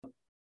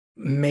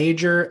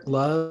Major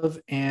love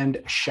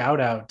and shout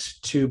out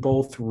to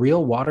both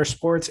Real Water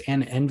Sports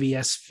and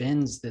NVS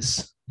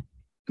Fins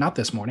not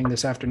this morning,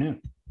 this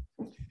afternoon.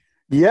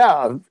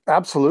 Yeah,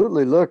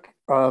 absolutely. Look,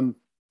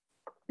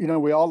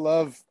 we all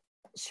love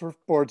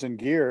surfboards and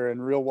gear,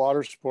 and Real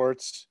Water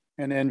Sports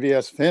and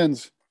NVS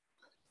Fins.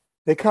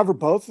 They cover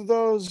both of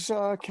those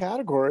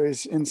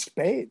categories in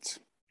spades.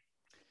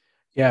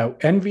 Yeah,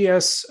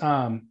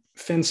 NVS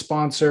fin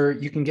sponsor.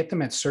 You can get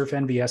them at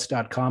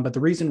surfnvs.com. But the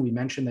reason we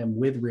mention them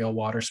with Real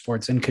Water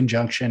Sports in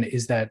conjunction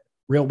is that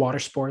Real Water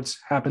Sports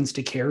happens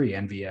to carry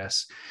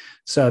NVS.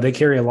 So they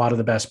carry a lot of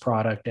the best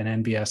product,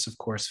 and NVS, of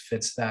course,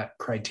 fits that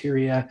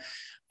criteria.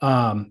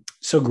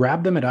 So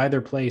grab them at either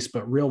place,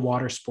 but Real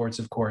Water Sports,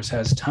 of course,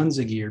 has tons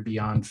of gear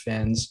beyond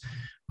fins.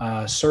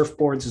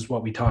 Surfboards is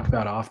what we talk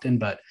about often,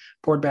 but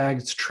board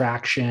bags,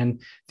 traction,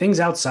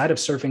 things outside of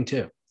surfing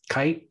too.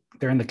 Kite,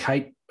 they're in the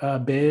kite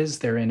biz,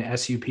 they're in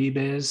SUP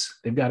biz.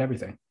 They've got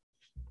everything.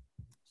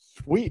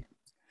 Sweet.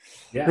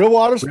 Yeah.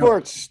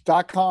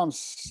 Realwatersports.com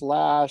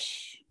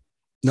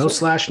 / no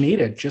slash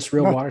needed, just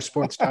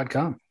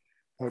realwatersports.com.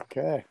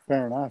 Okay,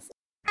 fair enough.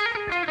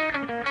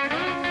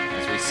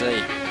 As we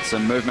see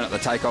some movement at the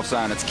takeoff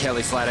zone, it's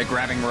Kelly Slater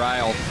grabbing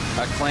rail.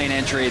 A clean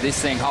entry, this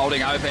thing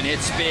holding open, it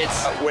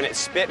spits. When it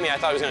spit me, I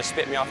thought it was going to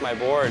spit me off my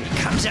board.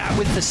 Comes out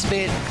with the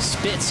spit,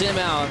 spits him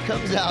out.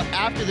 Comes out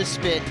after the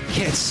spit.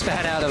 Gets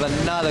spat out of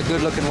another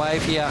good-looking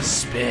wave here.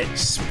 Spit.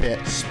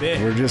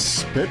 We're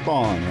just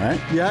spitballing, right?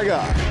 Yeah,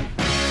 God.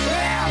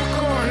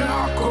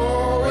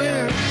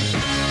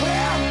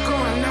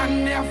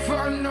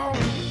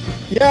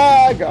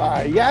 Yeah,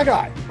 guy.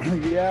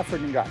 Yeah,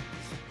 freaking guy.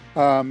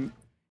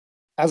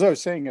 As I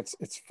was saying,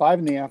 it's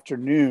 5 p.m,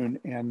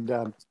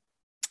 and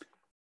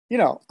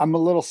I'm a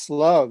little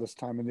slow this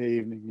time of the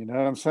evening. You know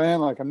what I'm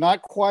saying? Like, I'm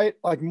not quite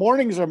like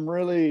mornings. I'm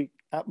really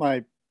at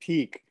my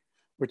peak,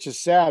 which is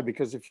sad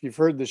because if you've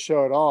heard the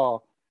show at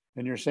all,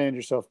 and you're saying to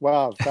yourself,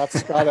 "Wow, that's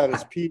Scott at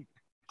his peak,"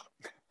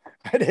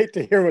 I'd hate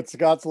to hear what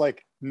Scott's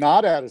like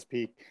not at his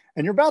peak,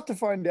 and you're about to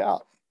find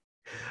out.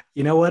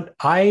 You know what?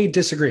 I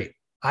disagree.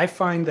 I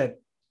find that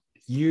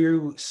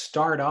you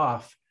start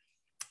off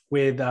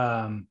with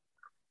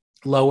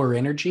lower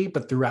energy,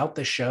 but throughout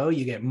the show,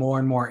 you get more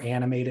and more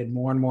animated,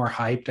 more and more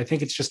hyped. I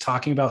think it's just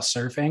talking about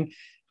surfing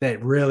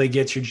that really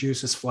gets your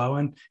juices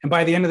flowing. And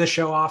by the end of the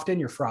show, often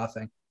you're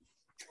frothing.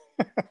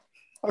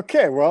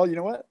 Okay. Well, you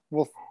know what?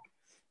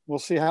 We'll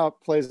see how it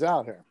plays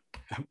out here.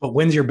 But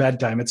when's your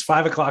bedtime? It's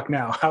 5 o'clock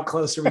now. How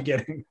close are we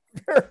getting?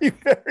 Very,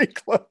 very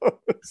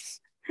close.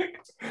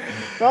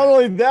 Not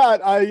only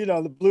that,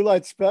 the blue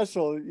light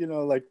special,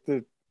 like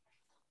the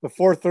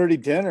 4:30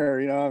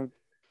 dinner,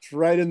 it's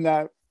right in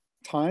that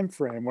time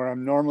frame where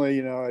I'm normally,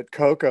 at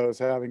Coco's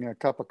having a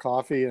cup of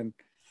coffee and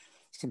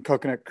some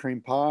coconut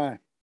cream pie.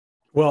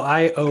 Well,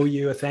 I owe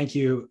you a thank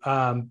you.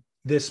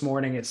 This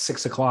morning at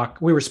 6 o'clock,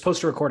 we were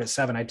supposed to record at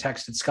 7. I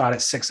texted Scott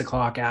at 6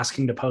 o'clock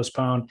asking to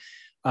postpone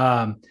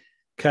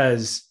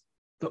because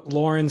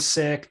Lauren's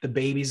sick. The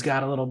baby's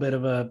got a little bit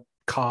of a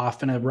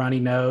cough and a runny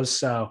nose.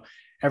 So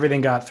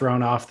everything got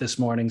thrown off this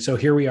morning. So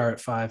here we are at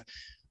 5.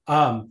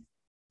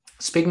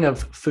 Speaking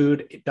of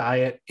food,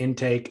 diet,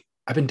 intake,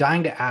 I've been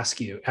dying to ask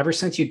you ever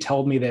since you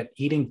told me that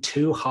eating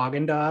 2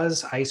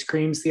 Haagen-Dazs ice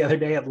creams the other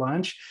day at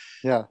lunch.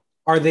 Yeah.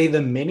 Are they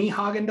the mini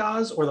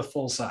Haagen-Dazs or the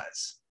full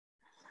size?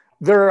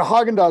 They're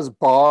Haagen-Dazs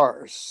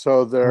bars.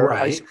 So they're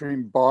Right. ice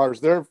cream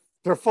bars. They're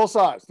full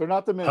size. They're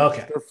not the mini.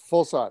 Okay. They're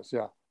full size.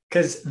 Yeah.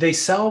 Because they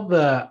sell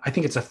I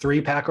think it's a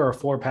 3-pack or a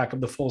 4-pack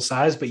of the full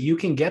size, but you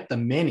can get the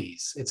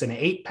minis. It's an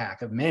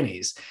 8-pack of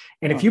minis.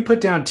 And if you put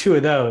down 2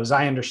 of those,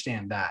 I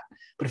understand that.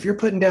 But if you're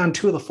putting down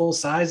 2 of the full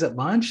size at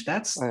lunch,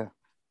 that's a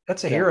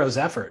hero's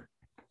effort.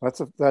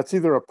 That's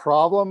either a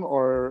problem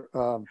or,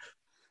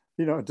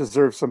 it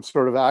deserves some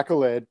sort of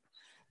accolade.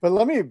 But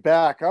let me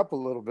back up a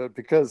little bit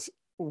because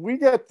we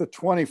get the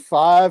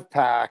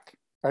 25-pack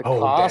at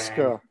Costco.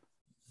 Dang.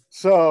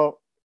 So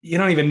you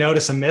don't even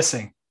notice them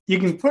missing. You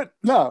can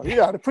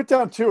to put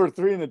down 2 or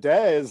 3 in a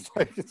day is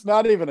like, it's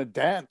not even a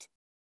dent.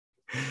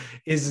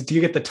 Do you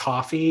get the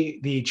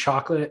toffee, the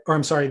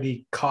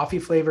coffee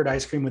flavored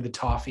ice cream with the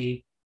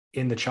toffee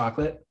in the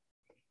chocolate?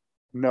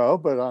 No,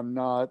 but I'm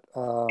not.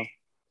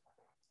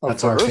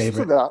 That's our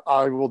favorite. That.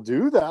 I will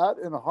do that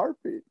in a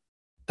heartbeat.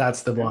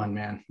 That's the one,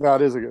 man.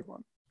 That is a good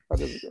one.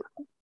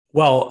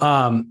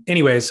 Well,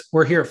 anyways,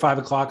 we're here at 5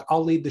 o'clock.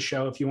 I'll lead the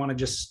show. If you want to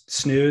just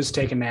snooze,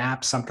 take a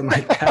nap, something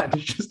like that,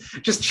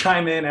 just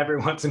chime in every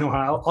once in a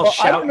while. I'll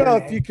shout. I don't know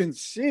if you can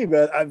see,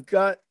 but I've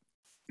got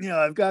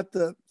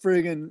the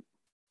friggin'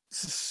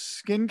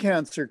 skin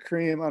cancer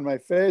cream on my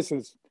face.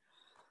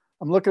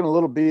 I'm looking a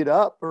little beat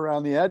up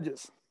around the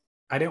edges.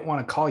 I didn't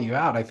want to call you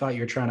out. I thought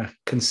you were trying to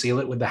conceal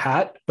it with the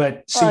hat,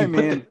 but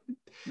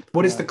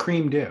what does the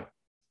cream do?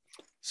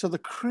 So the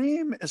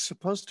cream is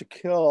supposed to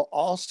kill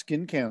all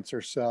skin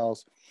cancer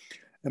cells.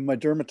 And my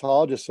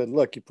dermatologist said,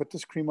 look, you put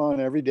this cream on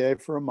every day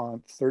for a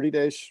month, 30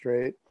 days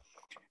straight.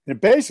 And it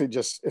basically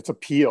it's a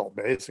peel,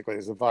 basically,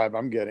 is the vibe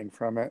I'm getting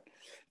from it.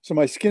 So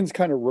my skin's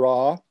kind of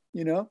raw,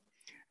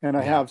 And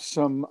I have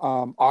some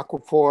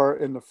Aquaphor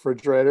in the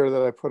refrigerator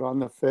that I put on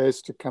the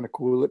face to kind of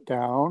cool it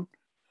down.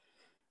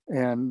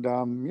 And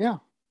yeah.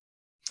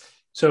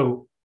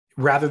 So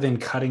rather than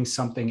cutting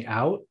something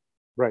out?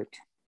 Right.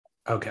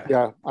 Okay.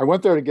 Yeah. I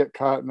went there to get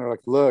cut and they're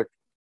like, look,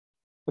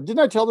 didn't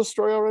I tell this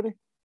story already?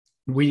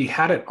 We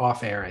had it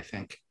off air, I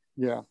think.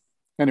 Yeah.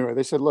 Anyway,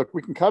 they said, look,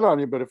 we can cut on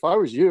you, but if I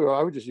was you,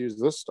 I would just use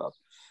this stuff.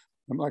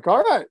 I'm like,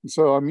 all right. And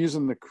so I'm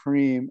using the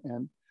cream,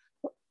 and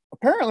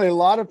apparently a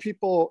lot of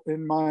people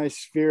in my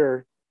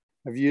sphere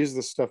have used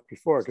this stuff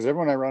before, because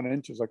everyone I run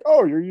into is like,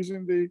 oh, you're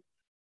using the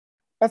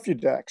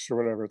Effudex or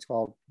whatever it's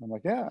called. I'm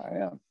like, yeah, I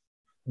am.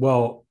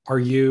 Well, are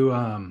you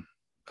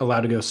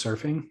allowed to go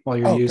surfing while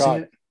you're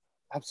using it?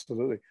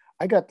 Absolutely.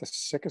 I got the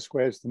sickest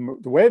waves.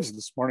 The waves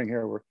this morning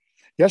here were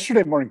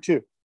yesterday morning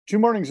too. 2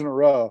 mornings in a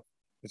row.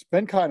 It's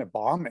been kind of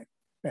bombing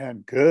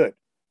and good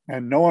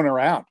and no one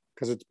around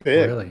because it's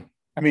big. Really?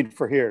 I mean,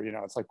 for here,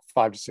 it's like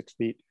 5 to 6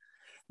 feet,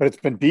 but it's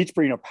been beach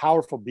break,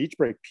 powerful beach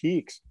break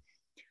peaks.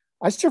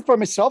 I surfed by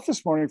myself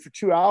this morning for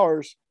 2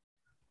 hours.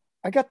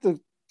 I got the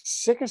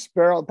sickest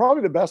barrel,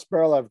 probably the best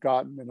barrel I've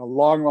gotten in a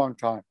long, long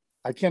time.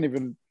 I can't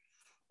even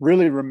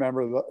really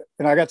remember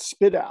and I got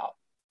spit out,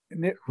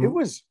 and it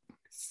was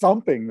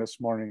thumping this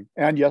morning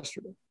and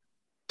yesterday.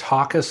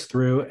 Talk us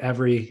through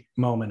every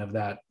moment of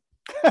that.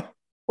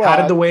 Well, how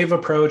did the wave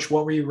approach?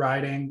 What were you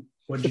riding?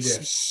 What did you do?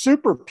 It's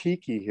super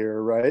peaky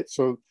here, right?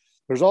 So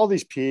there's all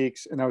these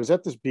peaks, and I was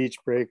at this beach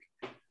break,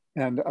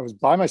 and I was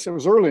by myself. It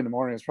was early in the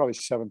morning. It's probably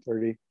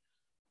 7:30.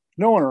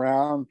 No one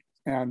around,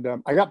 and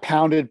I got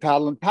pounded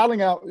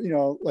paddling out.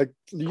 Like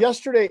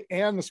yesterday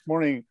and this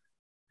morning,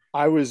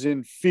 I was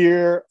in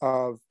fear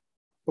of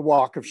the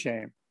walk of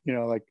shame.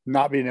 Like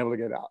not being able to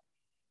get out.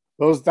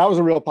 That was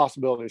a real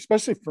possibility,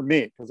 especially for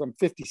me, because I'm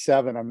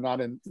 57. I'm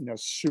not in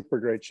super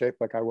great shape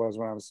like I was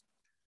when I was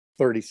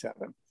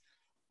 37.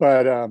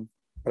 But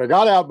I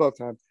got out both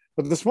times.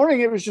 But this morning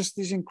it was just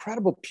these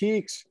incredible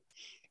peaks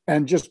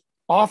and just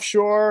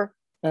offshore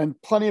and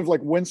plenty of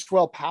like wind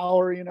swell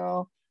power,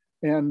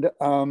 and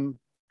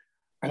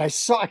I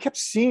kept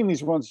seeing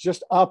these ones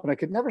just up, and I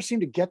could never seem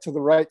to get to the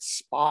right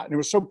spot. And it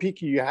was so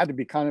peaky, you had to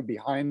be kind of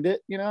behind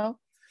it,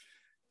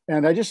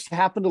 and I just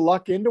happened to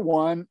luck into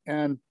one.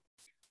 And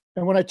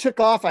when I took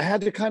off, I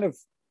had to kind of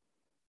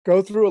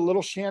go through a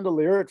little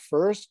chandelier at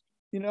first,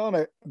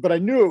 but I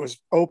knew it was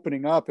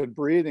opening up and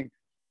breathing.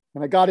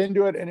 And I got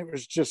into it, and it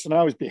was just, and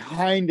I was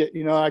behind it.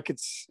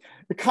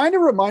 It kind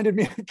of reminded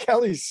me of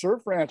Kelly's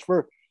Surf Ranch,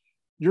 where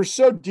you're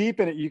so deep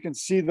in it, you can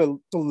see the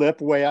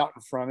lip way out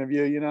in front of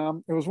you.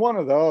 It was one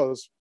of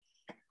those.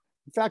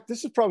 In fact,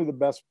 this is probably the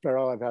best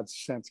barrel I've had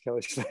since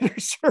Kelly Slater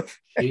Surf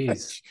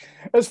Ranch.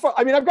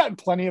 I've gotten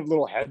plenty of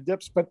little head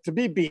dips, but to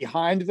be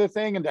behind the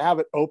thing and to have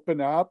it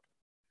open up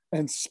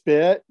and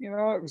spit,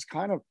 it was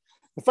kind of,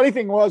 the funny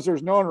thing was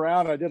there's no one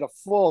around. I did a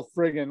full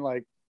friggin'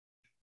 like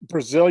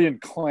Brazilian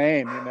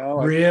claim,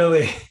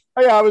 Really?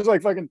 Oh, yeah, I was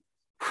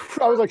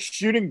like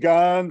shooting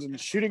guns and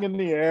shooting in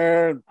the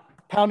air and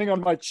pounding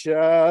on my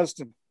chest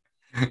and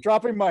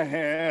dropping my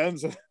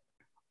hands.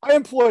 I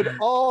employed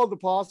all the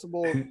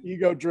possible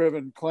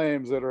ego-driven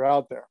claims that are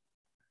out there.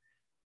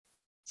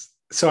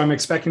 So I'm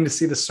expecting to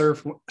see the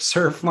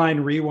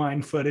Surfline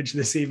rewind footage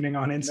this evening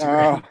on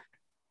Instagram.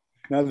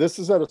 No, this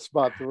is at a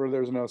spot where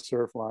there's no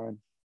Surfline.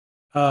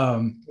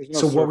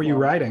 So what were you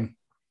riding?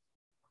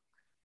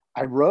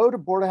 I rode a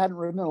board I hadn't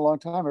ridden in a long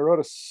time. I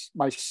rode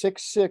my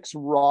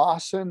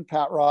 6'6"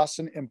 Pat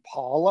Rawson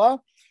Impala,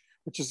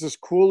 which is this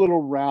cool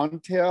little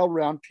round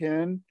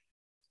pin,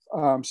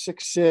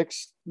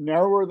 6'6",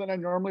 narrower than I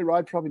normally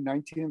ride, probably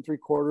 19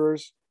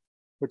 3/4,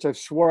 which I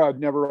swore I'd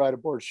never ride a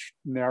board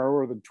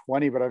narrower than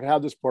 20, but I've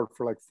had this board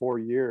for like 4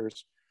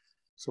 years.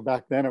 So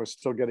back then I was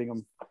still getting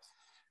them.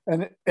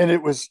 And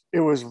it was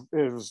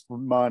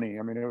money.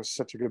 I mean, it was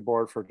such a good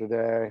board for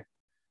today.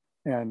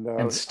 And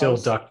still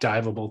duck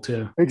diveable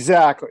too.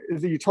 Exactly.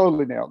 You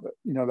totally nailed it.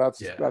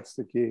 That's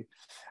the key.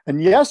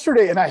 And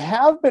yesterday, and I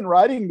have been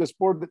riding this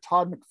board that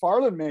Todd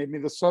McFarlane made me,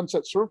 the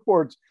Sunset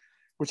Surfboards,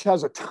 which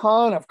has a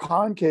ton of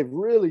concave,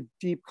 really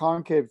deep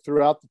concave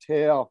throughout the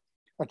tail,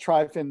 a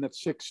tri-fin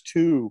that's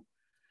 6'2",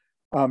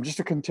 just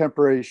a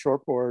contemporary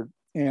shortboard.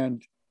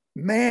 And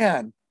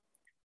man,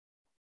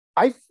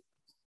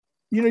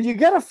 you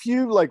get a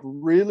few like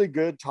really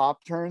good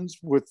top turns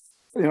with,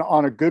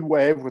 on a good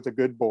wave with a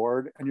good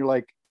board, and you're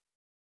like,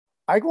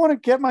 I want to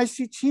get my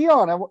CT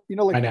on.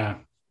 I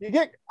know.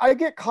 I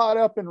get caught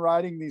up in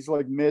riding these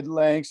like mid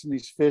lengths and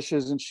these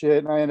fishes and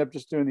shit, and I end up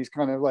just doing these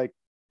kind of like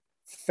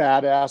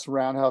fat ass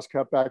roundhouse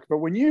cutbacks. But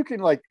when you can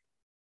like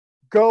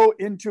go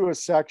into a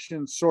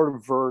section sort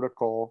of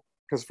vertical,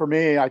 because for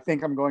me, I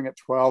think I'm going at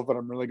 12, but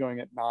I'm really going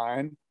at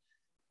 9.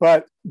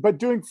 But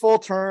doing full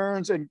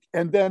turns, and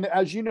then,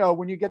 as you know,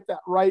 when you get that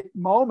right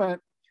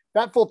moment,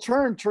 that full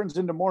turn turns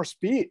into more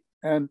speed.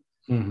 And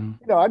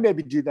I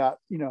maybe do that,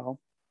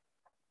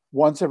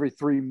 once every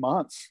 3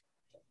 months.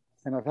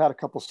 And I've had a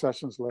couple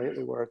sessions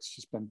lately where it's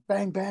just been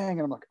bang, bang.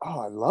 And I'm like, oh,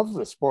 I love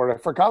this sport. I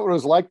forgot what it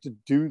was like to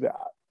do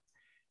that.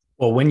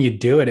 Well, when you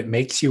do it, it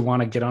makes you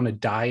want to get on a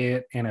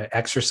diet and an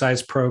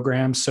exercise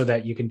program so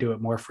that you can do it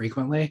more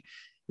frequently.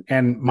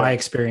 And my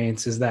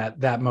experience is that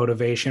that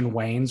motivation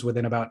wanes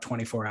within about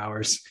 24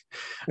 hours.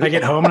 I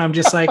get home and I'm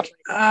just like,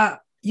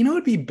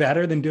 what'd be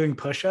better than doing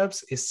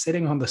push-ups is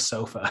sitting on the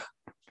sofa.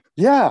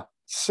 Yeah.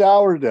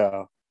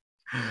 Sourdough.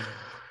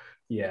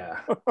 Yeah.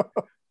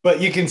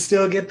 But you can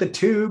still get the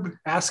tube.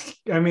 That's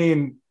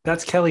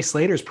Kelly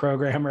Slater's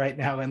program right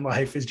now in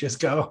life is just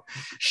go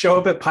show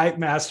up at Pipe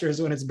Masters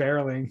when it's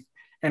barreling.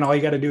 And all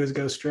you got to do is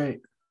go straight.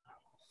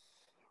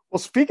 Well,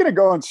 speaking of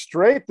going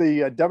straight,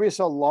 the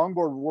WSL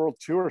Longboard World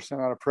Tour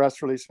sent out a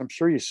press release. I'm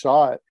sure you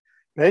saw it.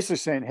 Basically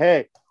saying,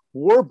 hey,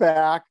 we're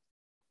back.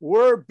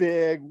 We're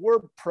big. We're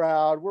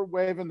proud. We're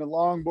waving the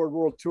Longboard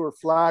World Tour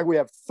flag. We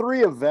have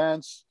 3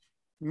 events.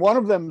 One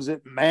of them is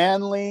at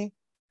Manly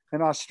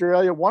in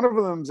Australia. One of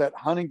them is at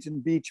Huntington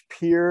Beach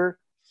Pier.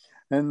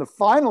 And the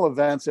final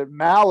event's at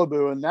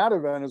Malibu. And that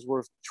event is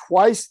worth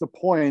twice the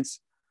points.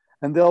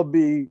 And they'll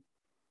be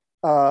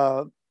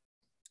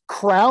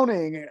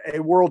crowning a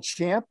world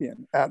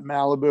champion at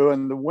Malibu,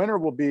 and the winner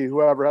will be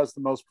whoever has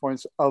the most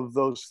points of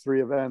those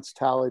 3 events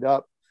tallied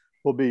up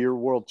will be your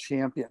world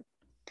champion.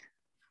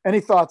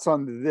 Any thoughts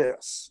on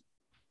this?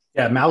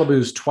 Yeah,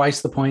 Malibu's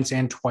twice the points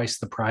and twice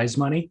the prize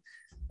money.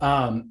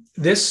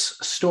 This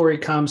story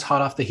comes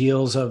hot off the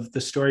heels of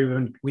the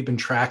story we've been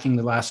tracking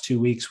the last 2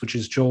 weeks, which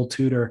is Joel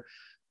Tudor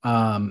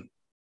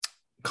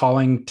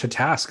calling to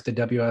task the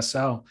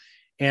WSL.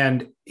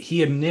 And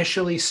he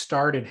initially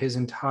started his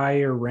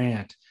entire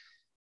rant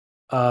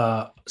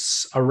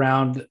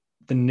around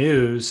the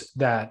news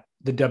that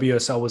the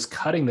WSL was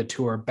cutting the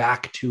tour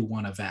back to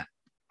 1 event.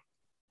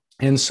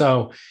 And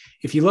so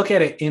if you look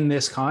at it in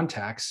this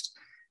context,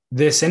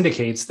 this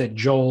indicates that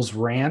Joel's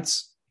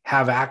rants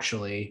have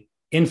actually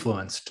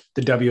influenced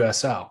the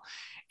WSL.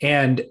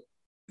 And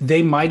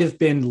they might have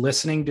been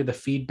listening to the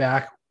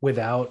feedback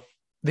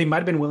they might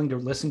have been willing to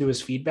listen to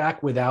his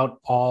feedback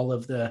without all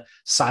of the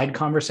side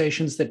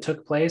conversations that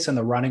took place and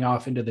the running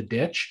off into the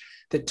ditch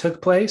that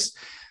took place.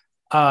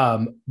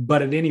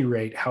 But at any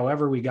rate,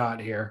 however we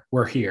got here,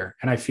 we're here.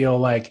 And I feel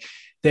like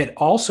that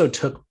also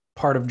took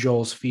part of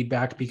Joel's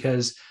feedback,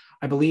 because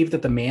I believe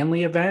that the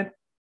Manly event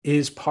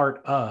is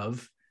part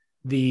of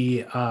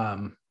the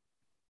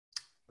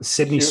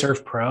Sydney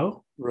Surf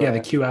Pro. Right. Yeah,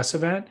 the QS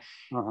event.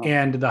 Uh-huh.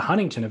 And the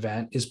Huntington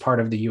event is part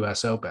of the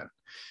US Open.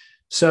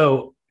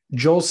 So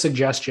Joel's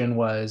suggestion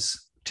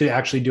was to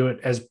actually do it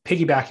as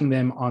piggybacking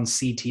them on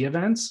CT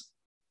events.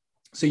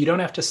 So you don't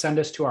have to send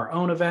us to our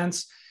own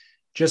events.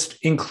 Just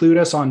include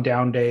us on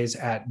down days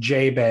at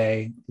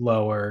J-Bay,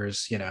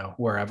 Lowers,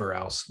 wherever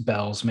else,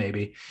 Bells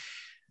maybe.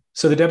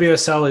 So the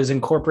WSL is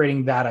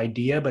incorporating that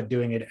idea, but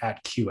doing it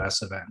at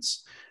QS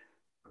events.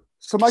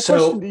 So my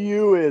question to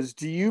you is,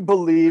 do you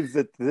believe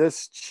that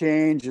this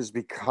change is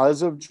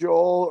because of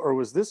Joel, or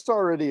was this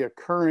already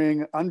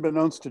occurring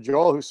unbeknownst to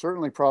Joel, who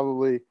certainly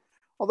probably,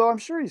 although I'm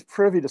sure he's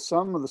privy to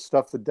some of the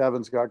stuff that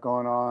Devin's got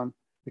going on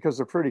because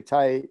they're pretty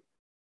tight.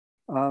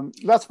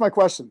 That's my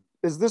question.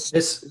 Is this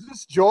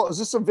Joel? Is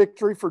this a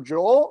victory for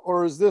Joel,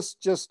 or is this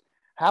just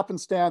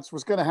happenstance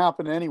was going to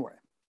happen anyway?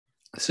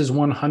 This is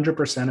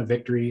 100% a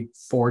victory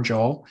for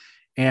Joel,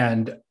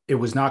 and it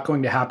was not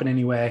going to happen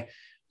anyway.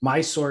 My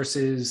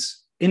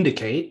sources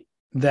indicate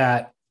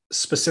that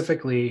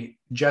specifically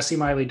Jessie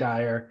Miley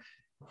Dyer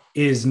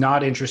is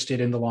not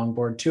interested in the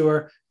longboard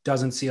tour,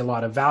 doesn't see a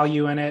lot of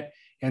value in it.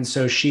 And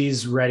so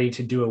she's ready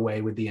to do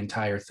away with the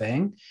entire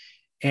thing.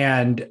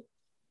 And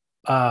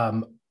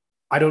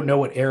I don't know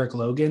what Eric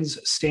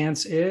Logan's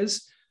stance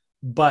is,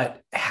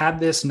 but had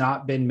this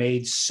not been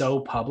made so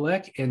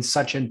public and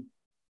such a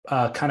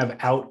kind of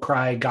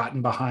outcry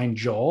gotten behind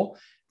Joel,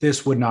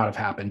 this would not have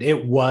happened.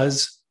 It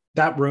was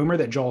that rumor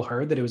that Joel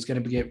heard that it was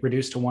going to get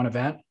reduced to 1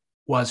 event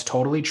was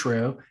totally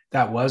true.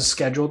 That was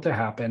scheduled to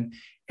happen.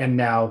 And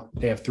now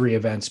they have 3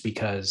 events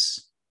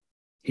because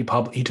he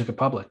took it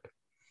public.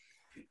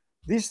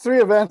 These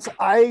 3 events,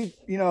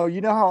 you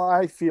know how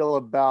I feel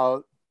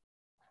about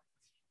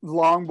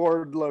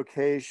longboard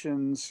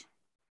locations,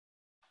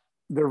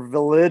 their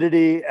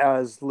validity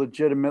as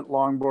legitimate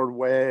longboard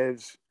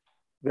waves,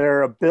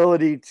 their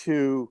ability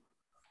to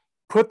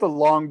put the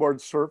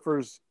longboard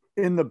surfers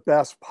in the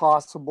best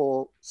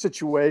possible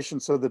situation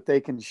so that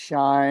they can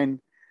shine.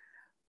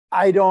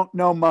 I don't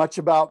know much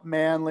about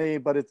Manly,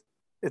 but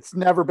it's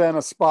never been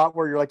a spot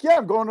where you're like, yeah,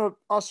 I'm going to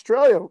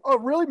Australia. Oh,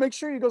 really? Make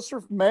sure you go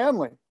surf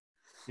Manly.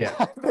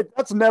 Yeah.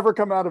 That's never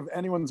come out of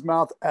anyone's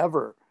mouth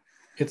ever.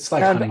 It's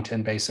like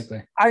Huntington,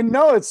 basically. I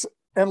know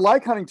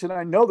like Huntington,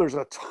 I know there's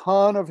a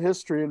ton of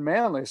history in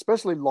Manly,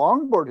 especially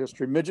longboard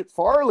history, Midget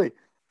Farley.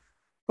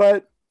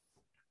 But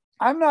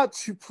I'm not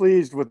too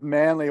pleased with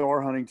Manly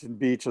or Huntington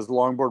Beach as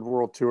longboard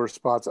world tour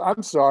spots.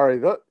 I'm sorry.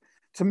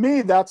 To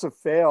me, that's a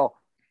fail.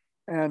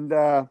 And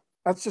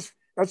that's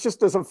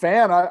just as a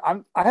fan,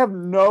 I have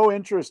no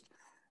interest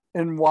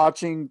in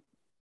watching,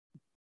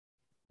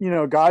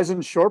 guys in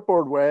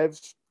shortboard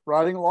waves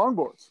riding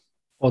longboards.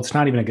 Well, it's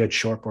not even a good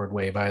shortboard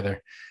wave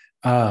either.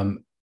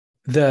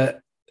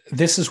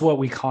 this is what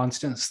we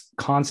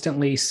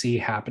constantly see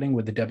happening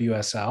with the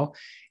WSL,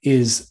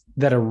 is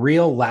that a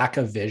real lack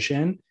of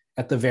vision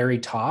at the very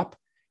top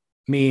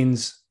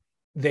means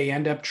they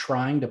end up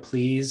trying to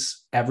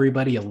please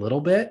everybody a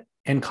little bit,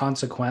 and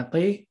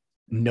consequently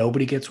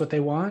nobody gets what they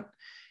want.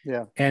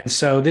 Yeah. And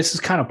so this is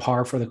kind of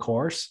par for the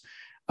course.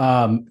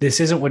 This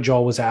isn't what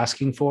Joel was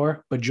asking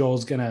for, but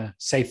Joel's going to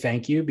say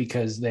thank you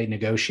because they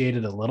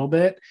negotiated a little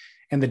bit,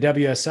 and the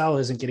WSL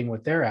isn't getting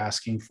what they're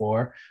asking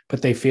for,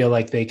 but they feel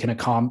like they can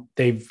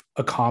they've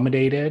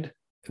accommodated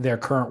their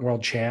current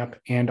world champ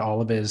and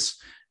all of his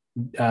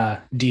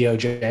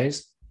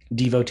DOJs,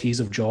 devotees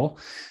of Joel.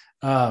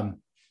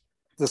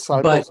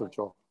 Disciples of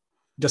Joel.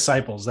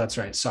 Disciples, that's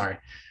right. Sorry.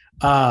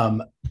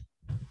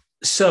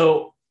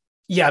 So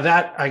yeah,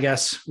 that I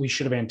guess we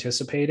should have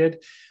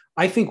anticipated.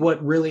 I think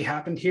what really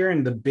happened here,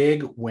 and the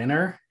big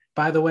winner,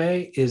 by the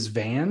way, is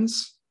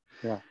Vans.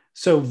 Yeah.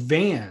 So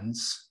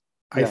Vans,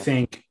 I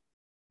think,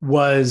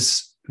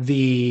 was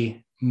the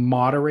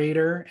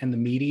moderator and the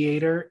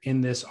mediator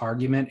in this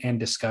argument and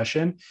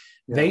discussion.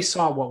 Yeah. They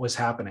saw what was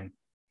happening.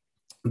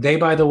 They,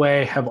 by the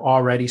way, have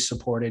already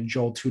supported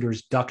Joel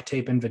Tudor's Duct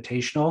Tape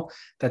Invitational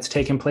that's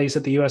taken place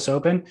at the US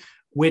Open,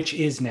 which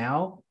is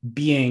now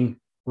being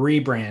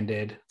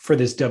rebranded for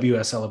this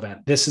WSL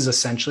event. This is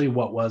essentially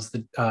what was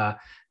the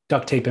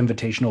Duct Tape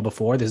Invitational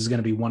before. This is going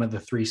to be one of the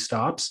 3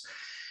 stops.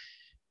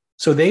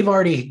 So they've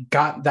already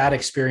got that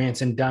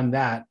experience and done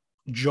that.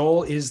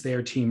 Joel is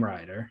their team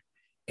rider,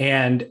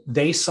 and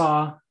they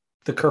saw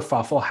the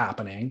kerfuffle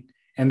happening,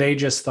 and they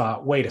just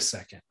thought, wait a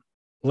second,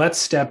 let's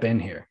step in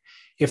here.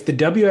 If the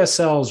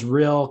WSL's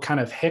real kind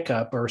of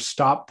hiccup or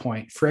stop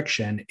point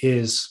friction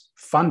is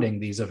funding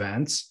these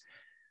events,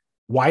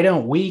 why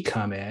don't we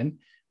come in?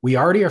 We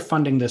already are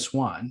funding this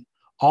one.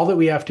 All that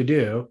we have to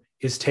do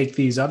is take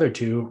these other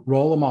 2,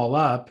 roll them all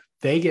up.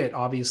 They get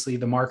obviously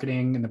the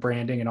marketing and the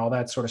branding and all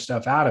that sort of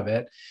stuff out of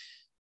it.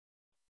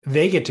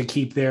 They get to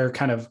keep their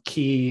kind of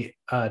key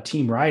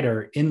team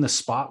rider in the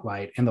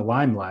spotlight and the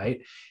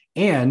limelight.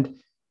 And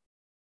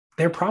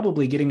they're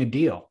probably getting a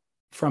deal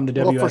from the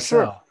WSL. For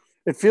sure.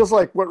 It feels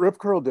like what Rip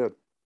Curl did,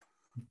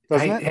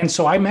 doesn't it? And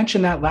so I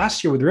mentioned that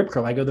last year with Rip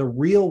Curl. I go, the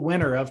real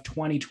winner of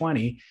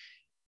 2020,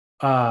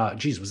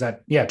 was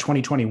that? Yeah,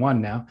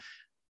 2021 now,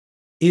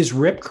 is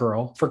Rip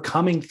Curl for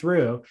coming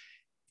through.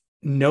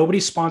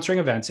 Nobody's sponsoring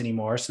events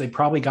anymore, so they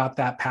probably got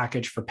that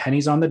package for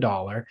pennies on the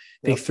dollar.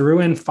 They threw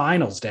in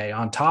Finals Day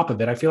on top of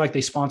it. I feel like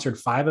they sponsored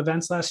 5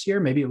 events last year.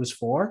 Maybe it was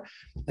 4.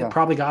 They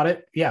probably got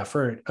it,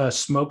 for a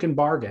smoking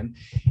bargain.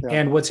 Yeah.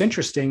 And what's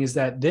interesting is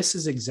that this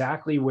is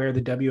exactly where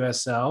the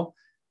WSL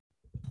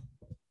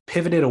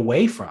pivoted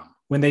away from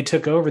when they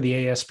took over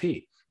the ASP.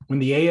 When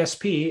the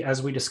ASP,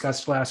 as we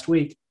discussed last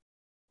week,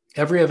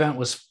 every event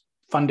was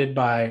funded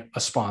by a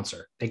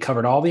sponsor. They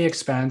covered all the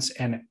expense,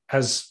 and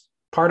as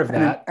part of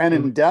that, an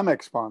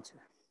endemic sponsor.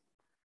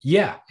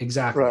 Yeah,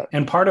 exactly. Right.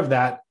 And part of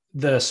that,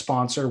 the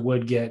sponsor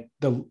would get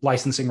the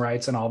licensing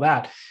rights and all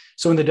that.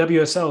 So when the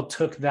WSL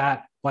took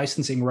that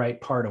licensing right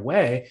part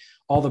away,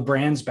 all the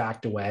brands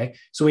backed away.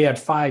 So we had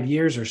 5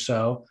 years or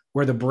so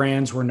where the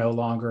brands were no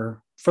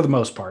longer, for the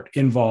most part,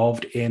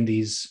 involved in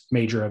these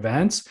major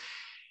events.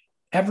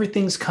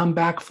 Everything's come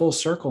back full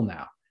circle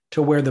now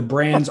to where the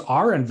brands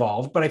are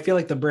involved, but I feel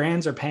like the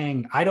brands are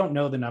paying, I don't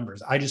know the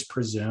numbers. I just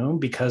presume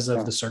because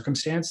of the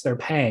circumstance, they're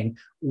paying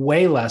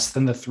way less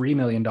than the $3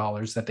 million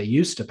that they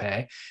used to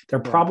pay. They're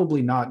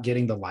probably not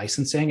getting the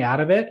licensing out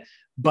of it,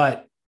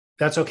 but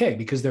that's okay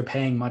because they're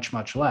paying much,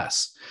 much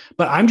less.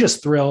 But I'm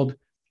just thrilled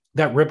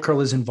that Rip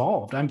Curl is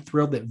involved. I'm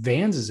thrilled that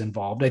Vans is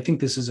involved. I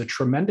think this is a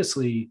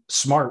tremendously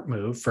smart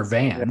move for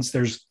Vans. Yeah.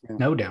 There's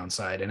no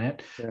downside in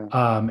it.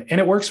 Yeah. And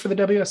it works for the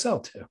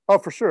WSL too. Oh,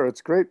 for sure.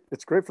 It's great.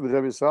 It's great for the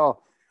WSL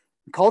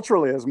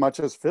culturally as much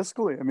as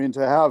fiscally. I mean,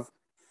 to have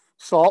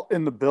Salt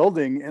in the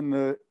building in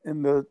the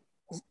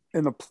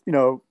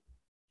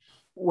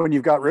when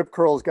you've got Rip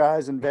Curl's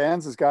guys and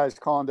Vans' guys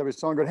calling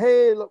WSL and going,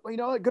 hey, look,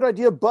 good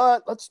idea,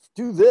 but let's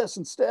do this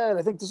instead.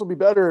 I think this will be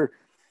better.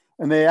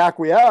 And they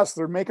acquiesce,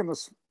 they're making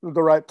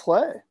the right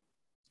play.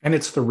 And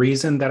it's the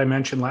reason that I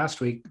mentioned last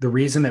week, the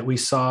reason that we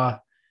saw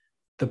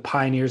the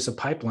Pioneers of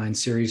Pipeline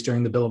series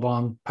during the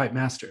Billabong Pipe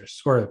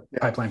Masters or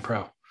Pipeline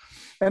Pro.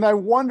 And I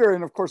wonder,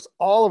 and of course,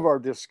 all of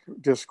our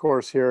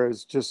discourse here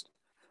is just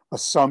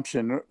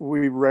assumption.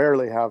 We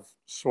rarely have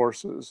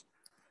sources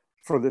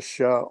for the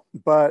show.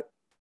 But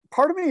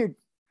part of me,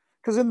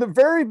 because in the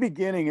very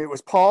beginning, it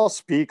was Paul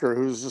Speaker,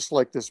 who's just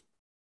like this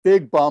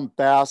big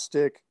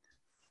bombastic,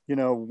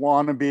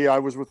 wannabe, I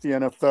was with the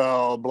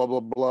NFL, blah, blah,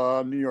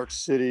 blah, New York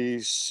City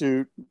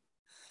suit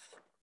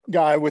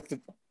guy with the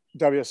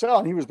WSL.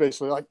 And he was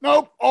basically like,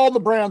 nope, all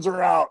the brands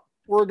are out.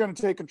 We're going to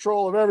take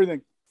control of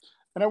everything.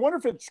 And I wonder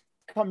if it's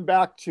come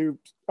back to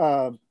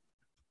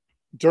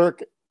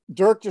Dirk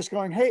just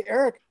going, hey,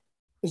 Eric,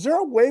 is there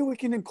a way we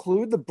can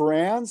include the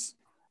brands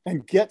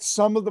and get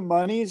some of the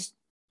monies,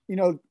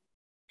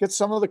 get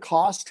some of the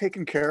costs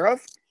taken care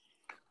of?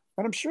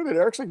 And I'm sure that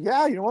Eric's like,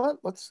 yeah, you know what?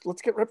 Let's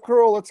get Rip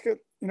Curl. Let's get,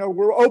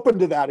 we're open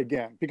to that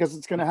again because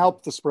it's going to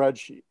help the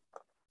spreadsheet.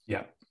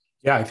 Yeah.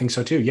 Yeah, I think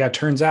so too. Yeah, it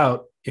turns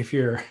out if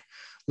you're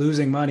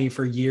losing money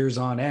for years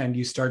on end,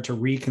 you start to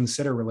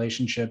reconsider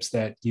relationships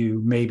that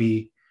you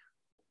maybe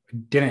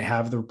didn't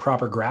have the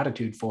proper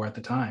gratitude for at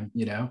the time,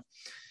 you know?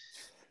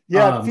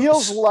 Yeah, it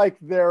feels like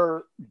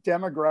their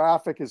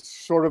demographic is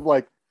sort of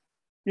like,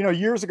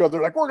 years ago,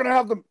 they're like, we're going to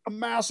have a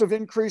massive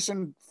increase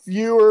in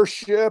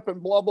viewership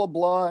and blah, blah,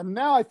 blah. And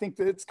now I think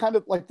that it's kind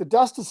of like the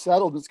dust has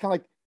settled. It's kind of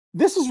like,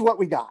 this is what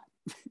we got.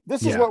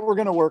 This is what we're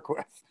going to work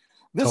with.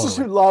 This is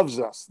who loves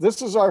us.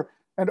 This is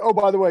and oh,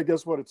 by the way,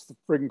 guess what? It's the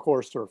friggin'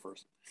 core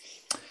surfers.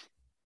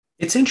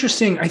 It's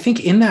interesting. I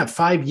think in that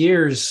 5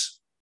 years,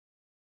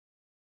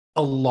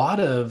 a lot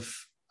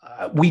of,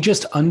 we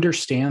just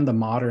understand the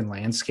modern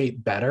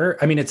landscape better.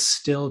 I mean, it's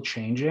still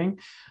changing,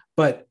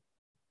 but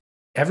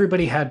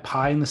everybody had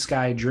pie in the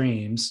sky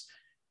dreams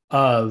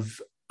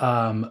of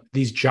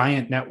these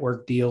giant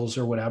network deals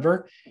or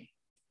whatever.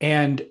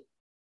 And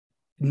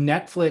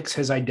Netflix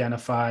has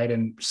identified,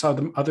 and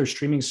some other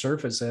streaming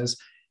services,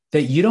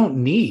 that you don't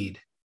need,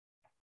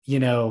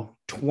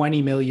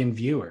 20 million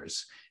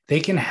viewers. They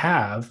can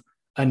have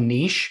a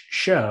niche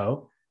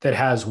show that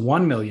has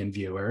 1 million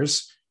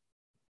viewers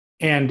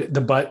and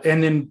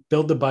then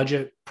build the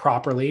budget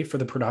properly for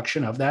the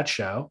production of that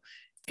show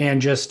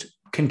and just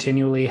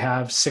continually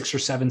have 6 or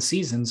 7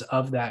 seasons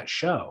of that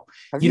show.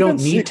 You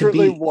don't need to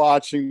be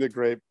watching the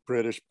Great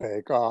British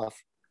Bake Off.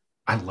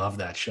 I love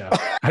that show.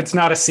 It's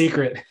not a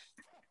secret.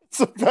 It's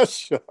the best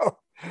show.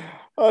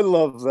 I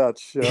love that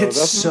show.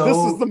 This is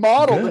the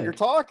model that you're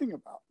talking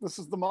about. This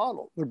is the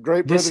model, the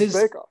Great British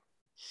Bake Off.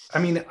 I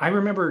mean, I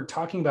remember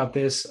talking about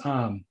this.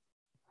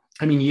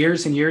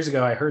 Years and years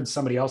ago, I heard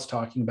somebody else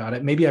talking about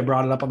it. Maybe I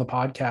brought it up on the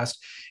podcast.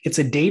 It's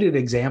a dated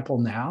example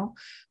now,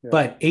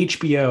 but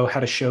HBO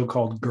had a show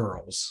called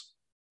Girls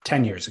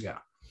 10 years ago.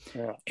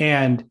 Yeah.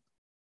 And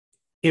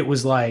it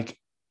was like,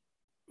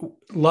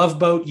 Love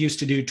Boat used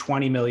to do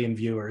 20 million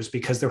viewers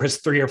because there was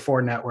 3 or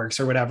 4 networks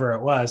or whatever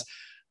it was.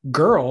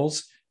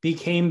 Girls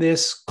became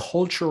this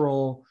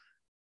cultural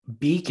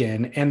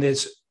beacon, and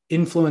this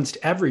influenced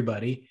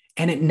everybody.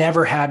 And it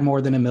never had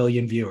more than 1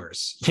 million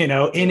viewers. In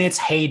its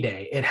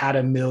heyday, it had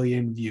 1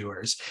 million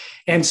viewers.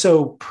 And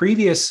so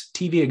previous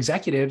TV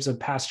executives of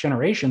past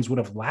generations would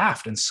have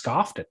laughed and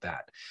scoffed at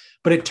that.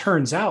 But it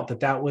turns out that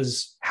that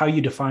was how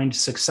you defined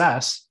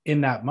success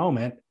in that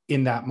moment,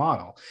 in that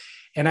model.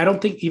 And I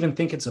don't even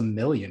think it's 1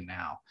 million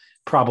now,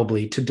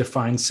 probably, to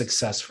define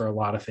success for a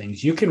lot of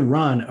things. You can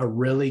run a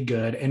really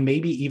good and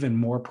maybe even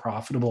more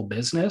profitable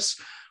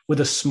business with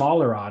a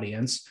smaller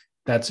audience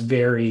that's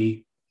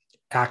very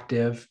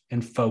active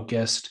and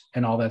focused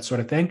and all that sort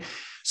of thing.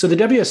 So the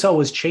WSL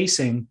was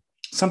chasing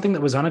something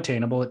that was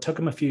unattainable. It took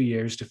them a few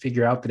years to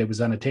figure out that it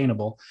was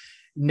unattainable.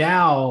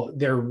 Now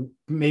they're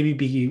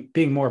maybe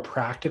being more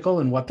practical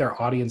in what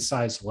their audience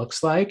size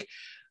looks like.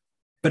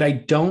 But I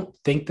don't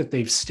think that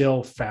they've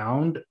still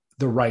found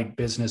the right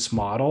business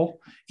model.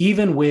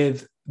 Even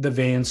with the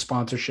Vans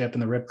sponsorship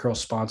and the Rip Curl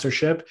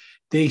sponsorship,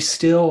 they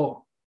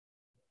still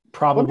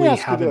probably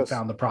haven't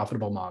found the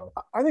profitable model.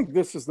 I think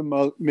this is the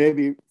most,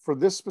 maybe for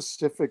this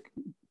specific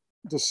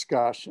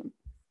discussion,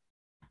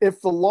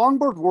 if the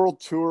Longboard World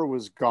Tour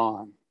was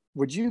gone,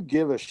 would you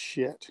give a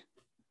shit?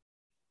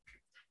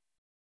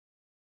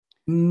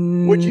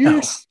 No. Would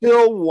you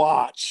still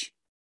watch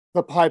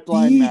the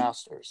Pipeline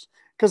Masters?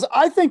 Because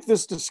I think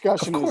this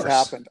discussion has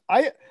happened.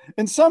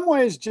 In some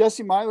ways,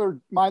 Jessie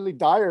Miley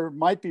Dyer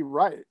might be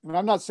right. And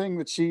I'm not saying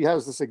that she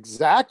has this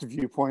exact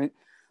viewpoint,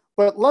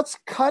 but let's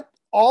cut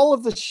all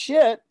of the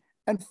shit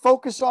and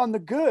focus on the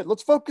good.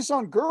 Let's focus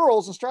on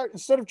Girls and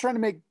instead of trying to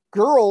make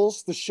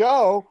Girls the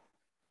show,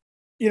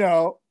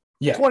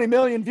 20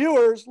 million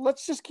viewers,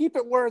 let's just keep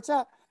it where it's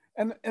at.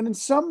 And in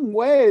some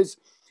ways,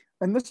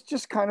 and this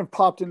just kind of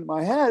popped into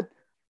my head,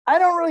 I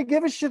don't really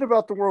give a shit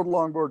about the World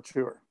Longboard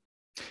Tour.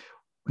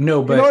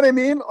 No, but you know what I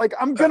mean? Like,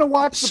 I'm going to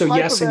watch the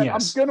Pipe event.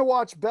 Yes. I'm going to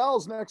watch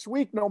Bells next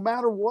week, no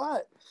matter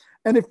what.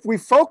 And if we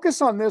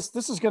focus on this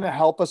is going to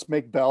help us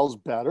make Bells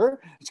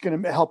better. It's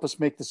going to help us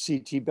make the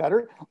CT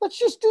better. Let's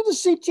just do the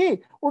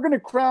CT. We're going to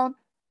crown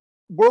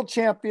world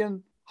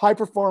champion, high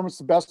performance,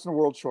 the best in the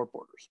world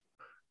shortboarders.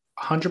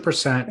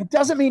 100%. It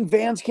doesn't mean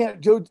Vans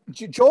can't do.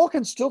 Joel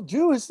can still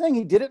do his thing.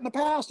 He did it in the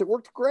past. It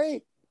worked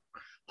great.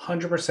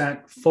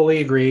 100%.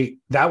 Fully agree.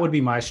 That would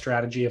be my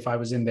strategy if I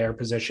was in their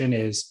position,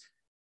 is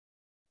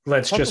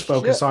let's just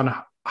focus on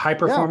high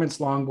performance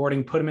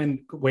longboarding, put them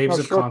in waves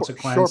of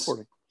consequence.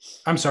 Shortboarding.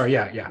 I'm sorry.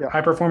 Yeah.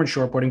 High performance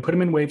shortboarding, put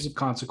them in waves of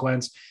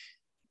consequence.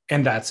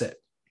 And that's it.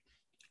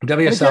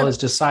 WSL has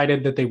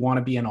decided that they want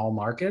to be in all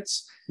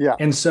markets. Yeah.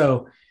 And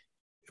so,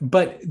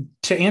 but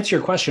to answer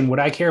your question, would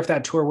I care if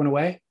that tour went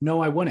away?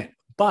 No, I wouldn't.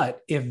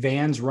 But if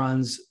Vans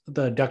runs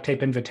the Duct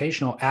Tape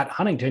Invitational at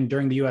Huntington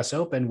during the US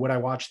Open, would I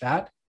watch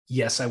that?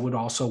 Yes, I would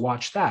also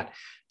watch that.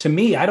 To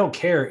me, I don't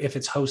care if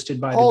it's hosted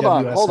by the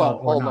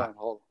WSL or not.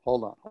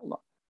 Hold on.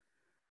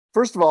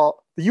 First of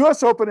all, the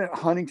US Open at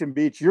Huntington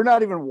Beach, you're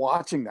not even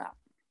watching that.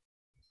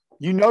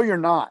 You're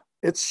not.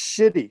 It's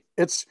shitty.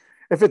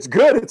 If it's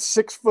good, it's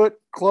 6 foot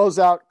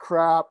closeout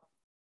crap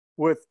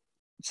with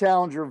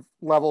challenger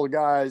level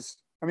guys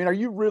I mean, are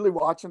you really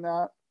watching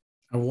that?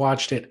 I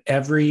watched it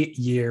every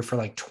year for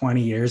like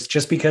 20 years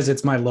just because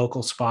it's my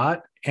local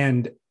spot.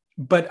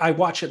 But I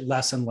watch it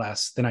less and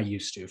less than I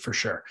used to, for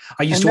sure.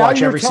 I used to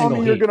watch every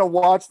single heat. You're going to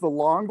watch the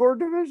longboard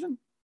division?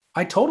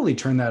 I totally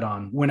turn that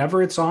on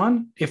whenever it's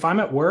on. If I'm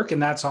at work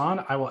and that's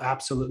on, I will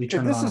absolutely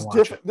turn it on and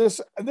watch it.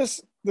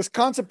 This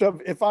concept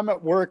of if I'm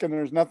at work and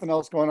there's nothing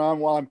else going on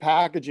while I'm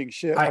packaging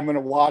shit, I'm going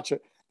to watch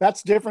it.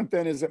 That's different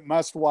than is it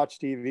must watch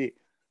TV.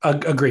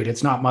 Agreed.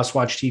 It's not must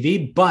watch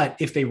TV, but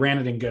if they ran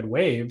it in good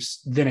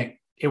waves, then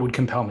it would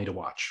compel me to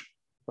watch.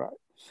 Right.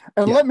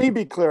 And let me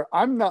be clear.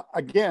 I'm not,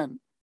 again,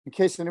 in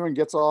case anyone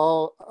gets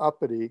all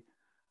uppity,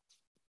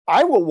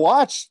 I will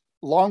watch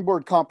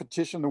longboard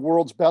competition, the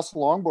world's best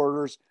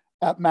longboarders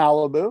at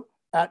Malibu,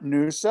 at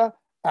Noosa,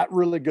 at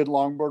really good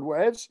longboard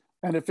waves.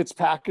 And if it's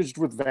packaged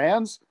with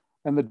Vans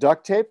and the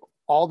duct tape,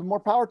 all the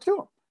more power to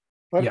them.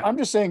 But I'm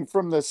just saying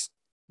from this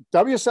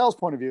WSL's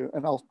point of view,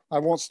 and I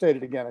won't state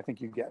it again. I think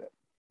you get it.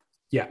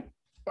 Yeah,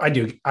 I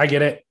do. I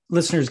get it.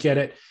 Listeners get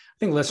it. I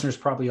think listeners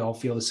probably all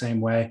feel the same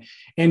way.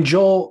 And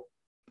Joel,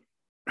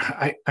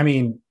 I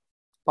mean,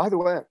 by the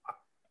way,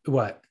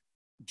 what?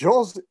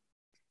 Joel's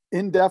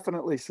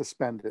indefinitely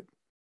suspended.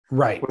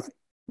 Right.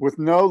 With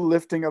no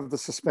lifting of the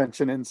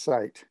suspension in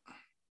sight.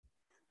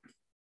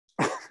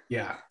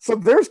 Yeah. So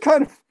that's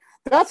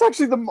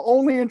actually the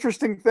only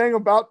interesting thing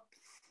about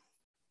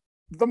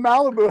the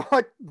Malibu.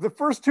 Like the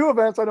first two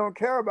events I don't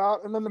care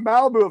about. And then the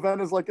Malibu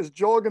event is like, is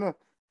Joel's going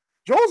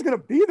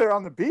to be there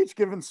on the beach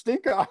giving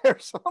stink eye or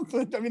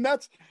something. I mean,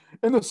 that's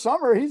in the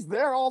summer, he's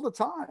there all the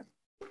time.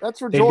 That's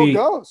where Joel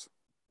goes.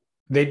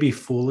 The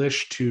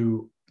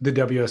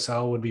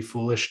WSL would be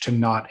foolish to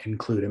not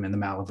include him in the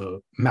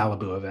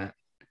Malibu event.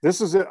 This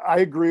is it. I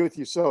agree with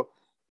you. So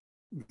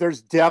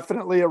there's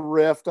definitely a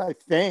rift, I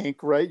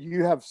think, right?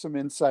 You have some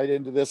insight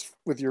into this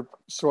with your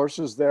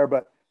sources there,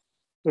 but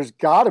there's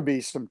got to be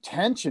some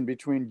tension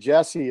between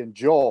Jesse and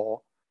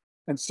Joel.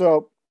 And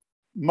so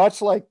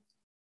much like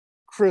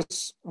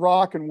Chris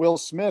Rock and Will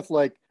Smith,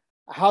 like,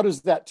 how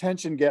does that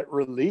tension get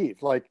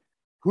relieved? Like,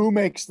 who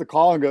makes the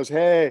call and goes,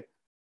 hey,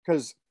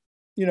 because,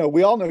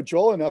 we all know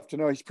Joel enough to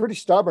know he's pretty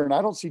stubborn.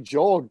 I don't see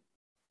Joel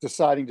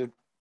deciding to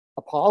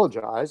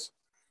apologize.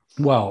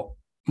 Well,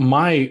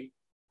 my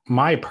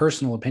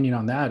personal opinion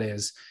on that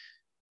is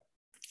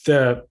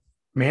the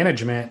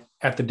management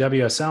at the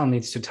WSL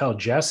needs to tell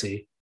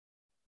Jesse,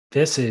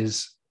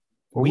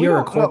 we are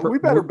a corporate. We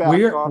better back off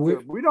here.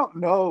 We don't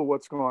know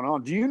what's going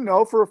on. Do you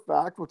know for a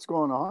fact what's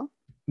going on?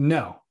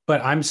 No, but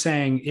I'm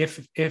saying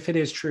if it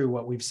is true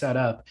what we've set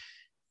up,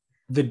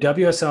 the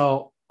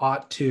WSL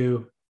ought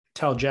to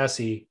tell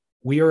Jesse,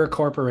 we are a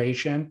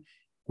corporation.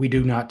 We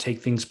do not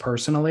take things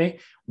personally.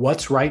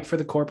 What's right for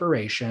the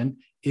corporation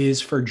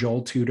is for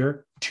Joel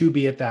Tudor to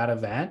be at that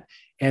event.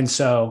 And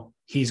so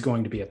he's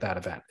going to be at that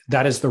event.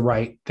 That is the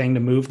right thing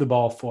to move the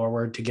ball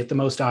forward, to get the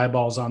most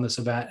eyeballs on this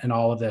event and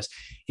all of this.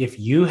 If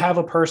you have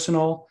a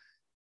personal,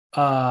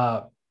 rift,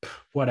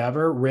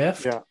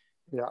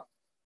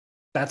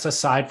 that's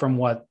aside from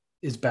what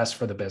is best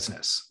for the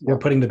business. We're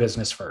putting the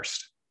business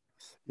first.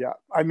 Yeah.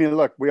 I mean,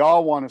 look, we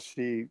all want to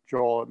see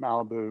Joel at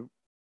Malibu,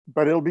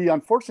 but it'll be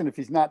unfortunate if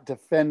he's not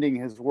defending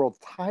his world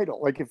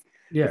title. Like if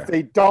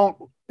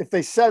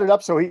they set it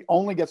up so he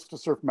only gets to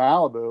surf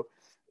Malibu,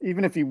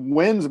 even if he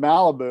wins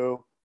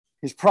Malibu,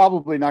 he's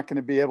probably not going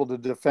to be able to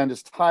defend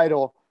his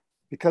title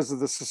because of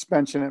the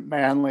suspension at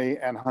Manly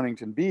and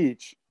Huntington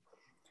Beach.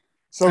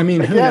 So I mean,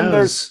 again,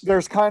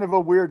 there's kind of a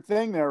weird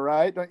thing there,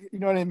 right? You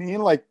know what I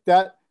mean? Like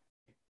that.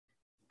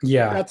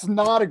 Yeah. That's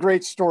not a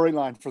great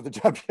storyline for the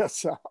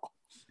WSL.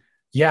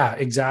 Yeah,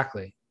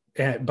 exactly.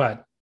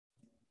 But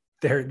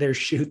they're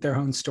shoot their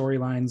own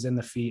storylines in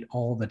the feet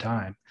all the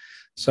time.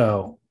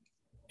 So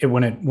it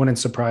wouldn't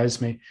surprise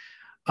me.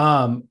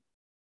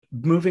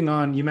 Moving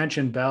on, you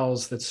mentioned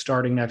Bells that's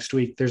starting next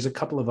week. There's a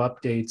couple of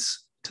updates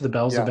to the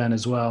Bells event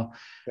as well.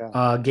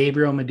 Yeah.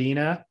 Gabriel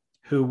Medina,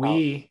 who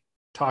we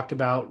talked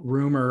about,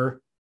 rumor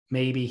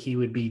maybe he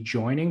would be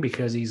joining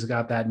because he's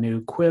got that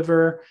new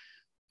quiver.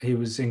 He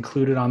was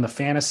included on the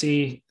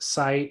fantasy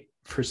site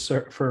for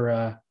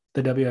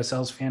the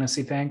WSL's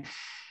fantasy thing.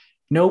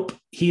 Nope,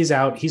 he's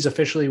out. He's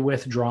officially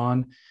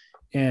withdrawn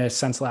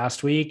since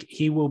last week.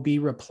 He will be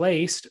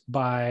replaced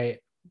by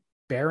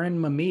Baron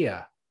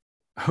Mamiya,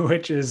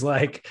 which is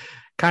like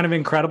kind of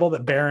incredible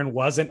that Baron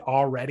wasn't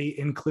already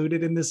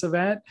included in this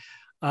event.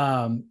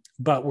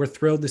 But we're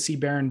thrilled to see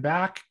Baron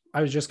back.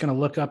 I was just going to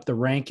look up the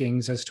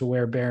rankings as to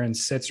where Baron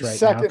sits right now.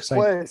 Second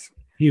place.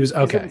 He was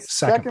okay.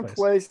 Second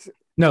place.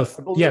 No,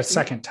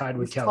 second, tied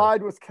with Kelly.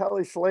 Tied with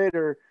Kelly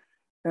Slater.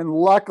 And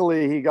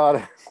luckily he got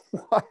a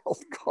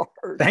wild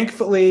card.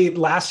 Thankfully,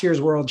 last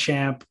year's world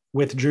champ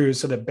withdrew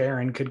so that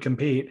Baron could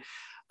compete.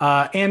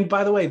 And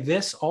by the way,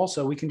 this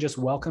also, we can just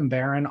welcome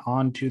Baron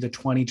onto the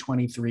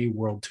 2023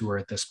 World Tour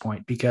at this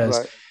point,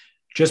 because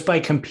just by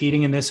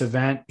competing in this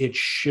event, it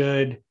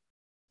should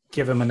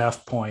give him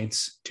enough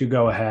points to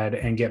go ahead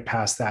and get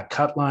past that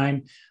cut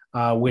line,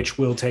 which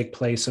will take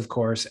place, of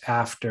course,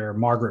 after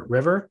Margaret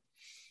River.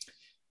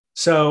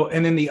 So,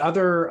 and then the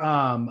other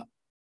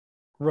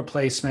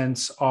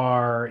replacements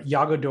are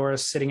Yago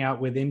Doris sitting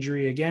out with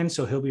injury again,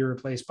 so he'll be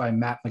replaced by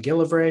Matt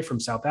McGillivray from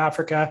South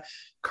Africa.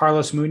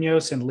 Carlos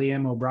Munoz and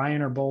Liam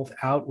O'Brien are both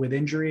out with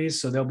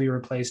injuries, so they'll be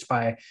replaced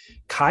by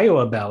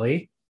Kaio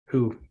Abelli,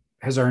 who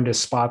has earned his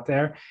spot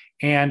there,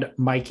 and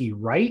Mikey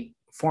Wright,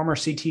 former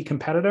CT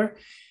competitor.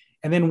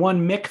 And then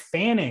one Mick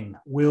Fanning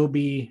will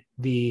be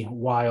the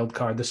wild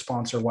card, the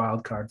sponsor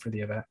wild card for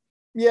the event.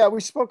 Yeah,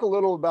 we spoke a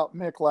little about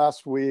Mick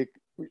last week.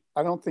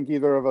 I don't think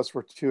either of us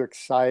were too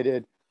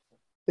excited.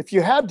 If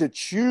you had to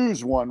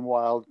choose one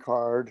wild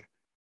card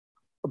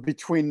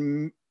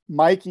between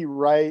Mikey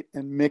Wright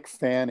and Mick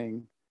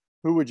Fanning,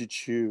 who would you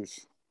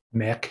choose?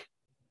 Mick.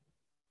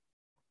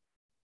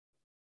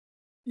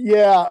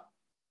 Yeah,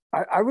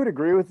 I would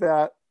agree with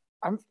that.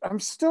 I'm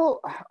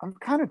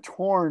kind of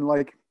torn.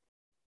 Like,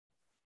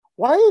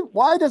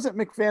 why doesn't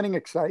Mick Fanning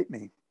excite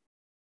me?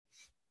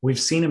 We've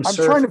seen him I'm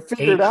surf trying to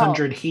figure it out.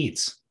 800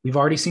 heats. We've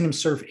already seen him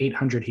surf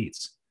 800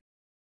 heats.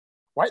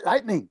 White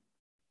Lightning.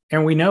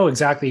 And we know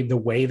exactly the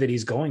way that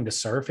he's going to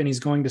surf, and he's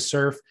going to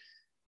surf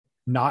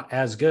not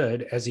as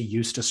good as he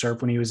used to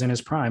surf when he was in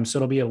his prime. So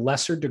it'll be a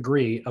lesser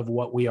degree of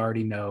what we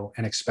already know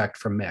and expect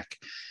from Mick.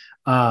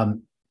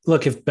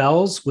 Look, if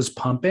Bells was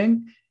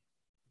pumping,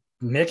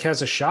 Mick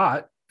has a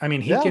shot. I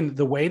mean, he can,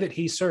 the way that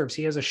he serves,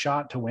 he has a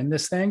shot to win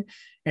this thing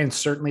and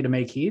certainly to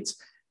make heats.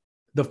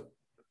 The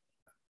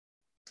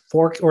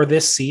fork or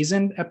this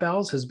season at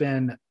Bells has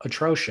been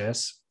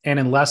atrocious. And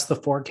unless the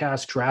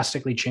forecast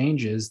drastically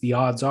changes, the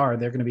odds are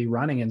they're going to be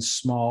running in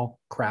small,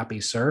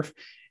 crappy surf,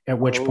 at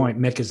which point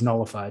Mick is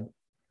nullified.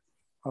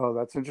 Oh,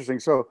 that's interesting.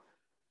 So,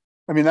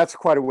 I mean, that's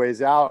quite a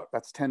ways out.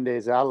 That's 10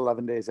 days out,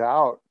 11 days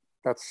out.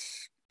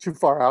 That's too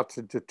far out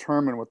to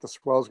determine what the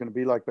swell is going to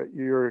be like, but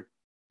you're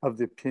of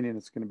the opinion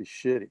it's going to be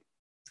shitty.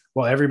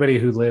 Well, everybody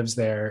who lives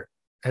there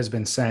has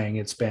been saying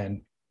it's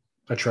been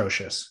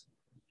atrocious.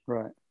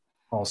 Right.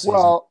 All season.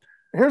 Well,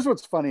 here's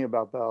what's funny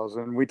about Bells,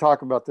 and we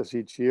talk about this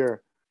each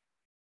year.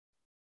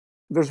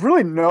 There's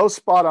really no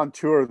spot on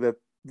tour that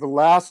the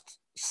last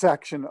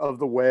section of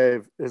the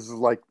wave is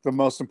like the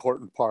most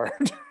important part.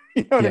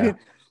 You know what I mean?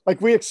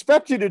 Like, we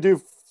expect you to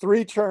do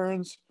 3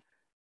 turns,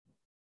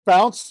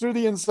 bounce through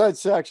the inside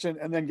section,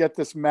 and then get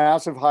this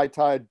massive high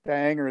tide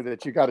banger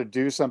that you got to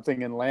do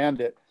something and land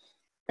it.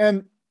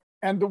 And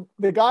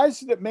the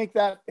guys that make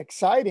that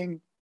exciting,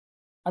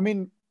 I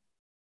mean,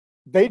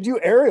 they do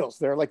aerials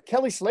there. Like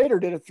Kelly Slater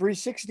did a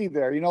 360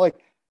 there. You know, like,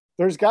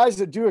 there's guys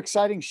that do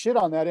exciting shit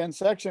on that end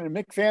section, and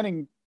Mick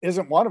Fanning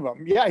isn't one of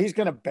them. Yeah, he's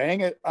going to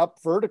bang it up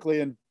vertically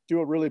and do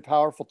a really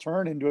powerful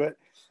turn into it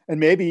and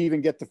maybe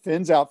even get the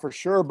fins out for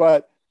sure,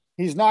 but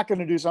he's not going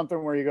to do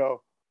something where you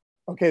go,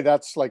 okay,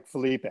 that's like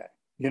Felipe.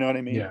 You know what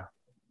I mean? Yeah.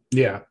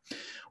 Yeah.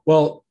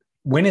 Well,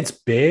 when it's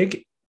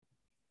big,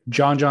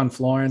 John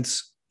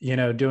Florence, you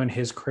know, doing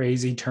his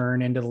crazy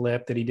turn into the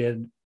lip that he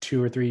did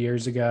 2 or 3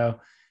 years ago.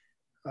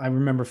 I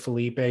remember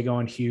Felipe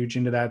going huge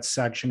into that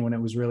section when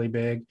it was really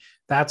big.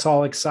 That's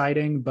all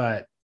exciting,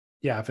 but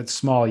yeah, if it's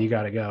small, you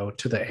got to go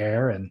to the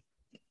air and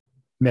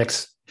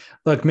mix.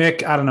 Look,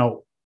 Mick, I don't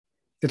know.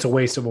 It's a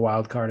waste of a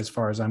wild card as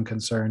far as I'm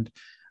concerned.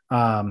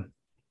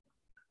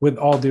 With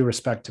all due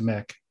respect to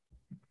Mick.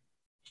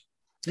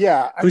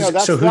 Yeah, I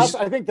know.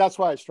 I think that's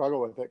why I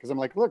struggle with it, because I'm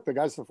like, look, the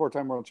guy's the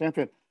 4-time world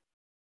champion,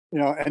 you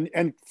know,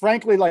 and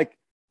frankly, like,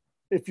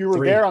 if you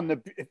were there on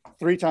the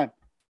 3-time,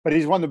 but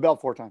he's won the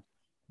belt 4 times.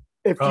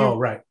 If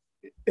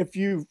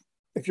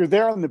you're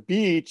there on the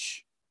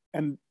beach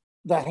and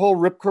that whole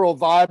Rip Curl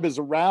vibe is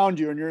around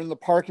you and you're in the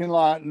parking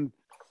lot and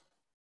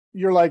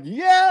you're like,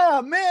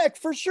 yeah, Mick,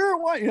 for sure.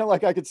 Why? You know,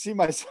 like, I could see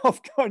myself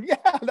going,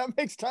 yeah, that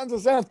makes tons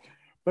of sense.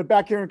 But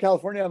back here in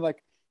California, I'm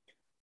like,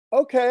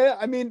 okay.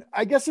 I mean,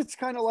 I guess it's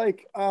kind of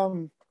like,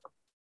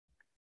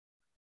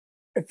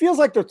 it feels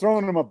like they're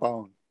throwing him a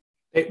bone.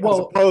 As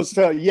opposed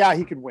to, yeah,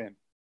 he could win.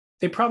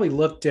 They probably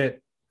looked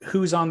at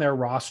who's on their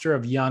roster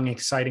of young,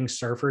 exciting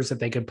surfers that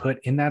they could put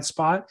in that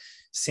spot.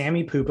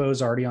 Sammy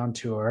Pupo's already on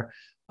tour.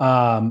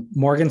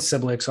 Morgan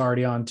Siblick's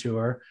already on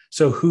tour.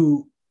 So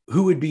who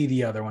would be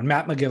the other one?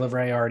 Matt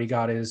McGillivray already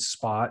got his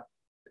spot.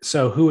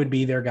 So who would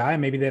be their guy?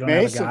 Maybe they don't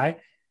have a guy.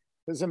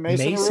 Is it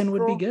Mason? Mason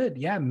would be good.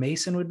 Yeah,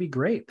 Mason would be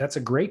great. That's a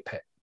great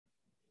pick.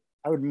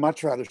 I would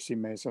much rather see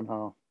Mason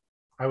Ho.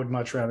 I would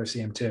much rather see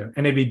him too.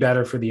 And it'd be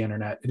better for the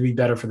internet. It'd be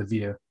better for the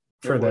view,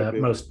 for the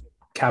most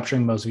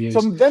capturing most views.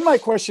 So then my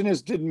question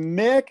is, did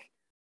Mick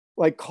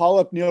like call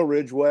up Neil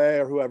Ridgway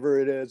or whoever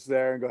it is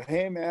there and go,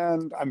 hey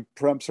man, I'm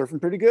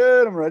surfing pretty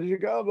good. I'm ready to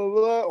go, blah, blah,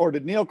 blah. Or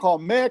did Neil call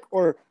Mick,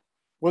 or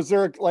was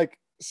there like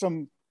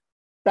some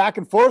back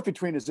and forth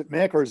between, is it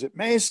Mick or is it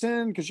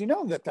Mason? Because you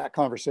know that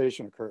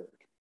conversation occurred.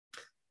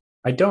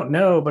 I don't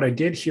know, but I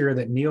did hear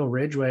that Neil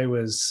Ridgway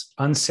was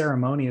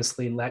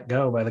unceremoniously let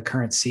go by the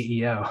current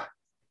CEO.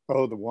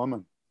 Oh, the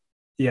woman.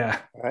 Yeah.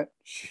 Right.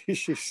 She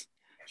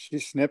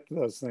snipped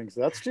those things.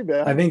 That's too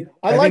bad. I think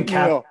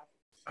Neil.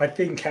 I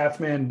think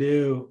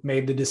Kathmandu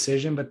made the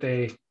decision, but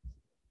they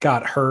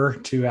got her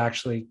to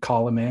actually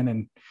call him in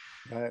and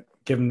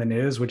give him the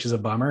news, which is a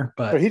bummer.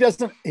 But he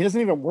doesn't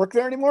even work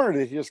there anymore, or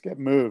did he just get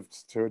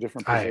moved to a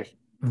different position?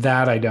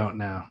 I don't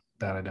know.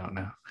 I don't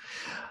know.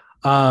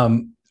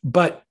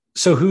 But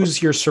so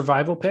who's your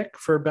survival pick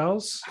for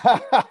Bells?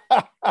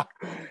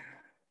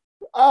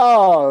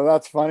 Oh,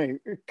 that's funny.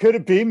 Could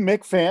it be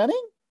Mick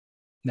Fanning?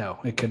 No,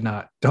 it could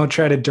not. Don't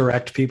try to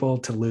direct people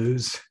to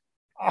lose.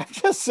 I'm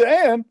just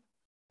saying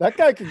that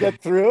guy could get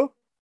through.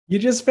 You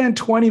just spent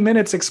 20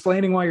 minutes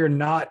explaining why you're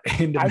not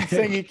into I'm Mick.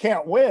 saying he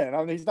can't win. I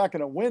mean, he's not going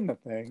to win the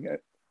thing.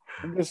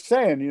 I'm just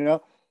saying,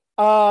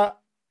 okay,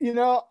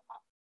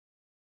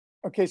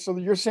 so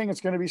you're saying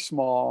it's going to be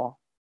small.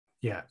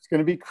 Yeah. It's going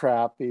to be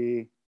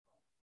crappy.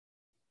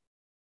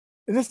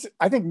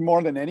 I think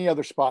more than any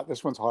other spot,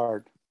 this one's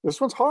hard. This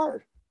one's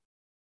hard.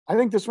 I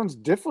think this one's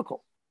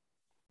difficult.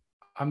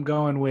 I'm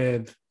going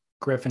with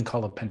Griffin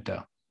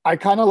Colapinto. I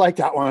kind of like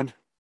that one.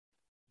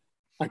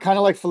 I kind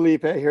of like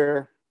Felipe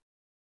here.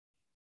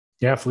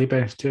 Yeah,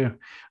 Felipe too.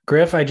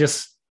 Griff,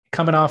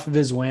 coming off of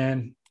his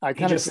win. I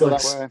kind of feel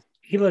that way.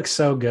 He looks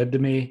so good to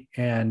me.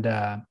 And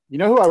you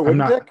know who I would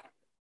pick?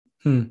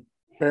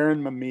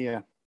 Baron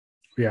Mamiya.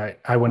 Yeah,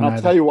 I wouldn't.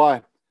 I'll tell you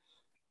why.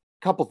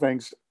 Couple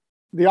things.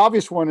 The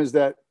obvious one is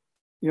that,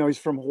 he's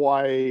from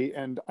Hawaii,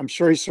 and I'm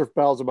sure he surfed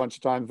Bells a bunch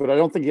of times, but I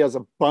don't think he has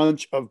a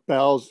bunch of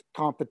Bells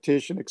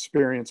competition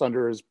experience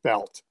under his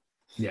belt.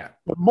 Yeah.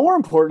 But more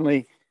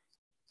importantly,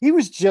 he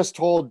was just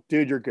told,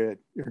 dude, you're good.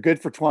 You're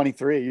good for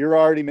 23. You're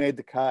already made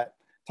the cut.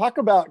 Talk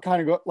about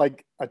kind of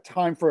like a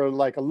time for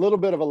like a little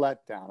bit of a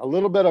letdown, a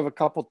little bit of a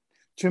couple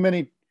too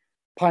many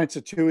pints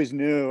of Tui's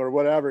new or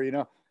whatever,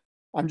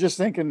 I'm just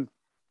thinking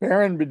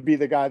Baron would be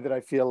the guy that I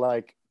feel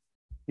like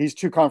he's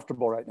too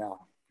comfortable right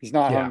now. He's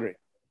not hungry.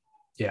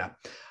 Yeah.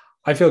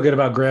 I feel good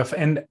about Griff.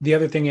 And the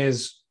other thing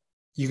is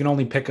you can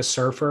only pick a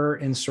surfer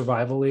in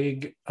Survival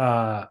League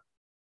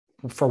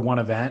for one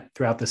event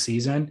throughout the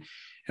season.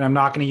 And I'm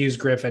not going to use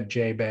Griff at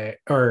J-Bay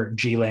or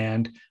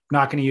G-Land. I'm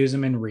not going to use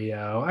him in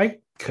Rio. I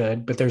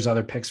could, but there's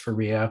other picks for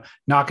Rio.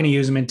 Not going to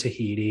use him in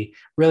Tahiti.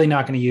 Really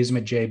not going to use him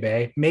at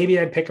J-Bay. Maybe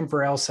I'd pick him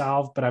for El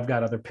Salve, but I've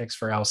got other picks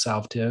for El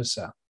Salve too.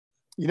 So,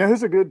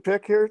 who's a good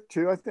pick here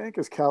too, I think,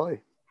 is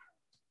Kelly.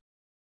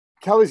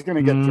 Kelly's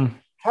going to get through.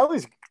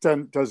 Kelly's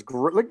does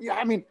great.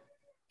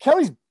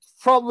 Kelly's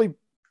probably,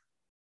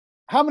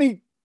 how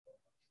many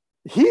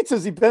heats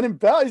has he been in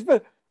Bell? He's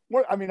been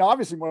more,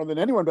 obviously more than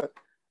anyone, but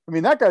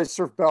that guy's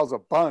surfed Bells a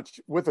bunch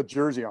with a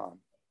jersey on.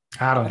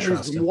 I don't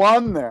trust him.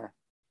 Won there.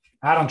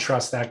 I don't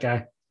trust that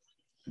guy.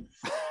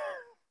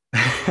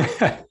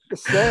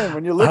 Just saying,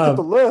 when you look at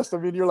the list,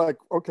 you're like,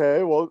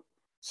 okay, well,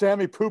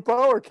 Sammy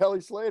Pupo or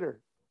Kelly Slater?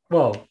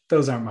 Well,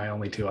 those aren't my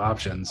only two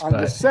options. I'm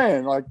just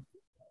saying, like.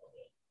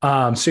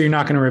 So you're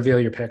not going to reveal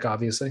your pick,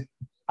 obviously?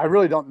 I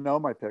really don't know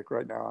my pick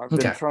right now. I've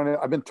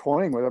been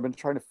toying with it. I've been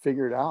trying to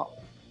figure it out.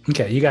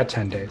 Okay, you got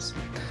 10 days.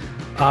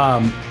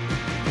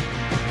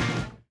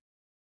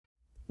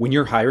 When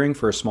you're hiring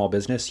for a small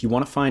business, you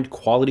want to find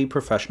quality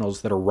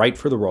professionals that are right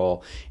for the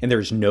role, and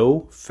there's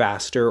no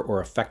faster or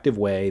effective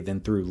way than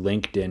through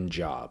LinkedIn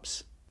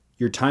Jobs.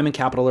 Your time and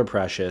capital are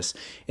precious,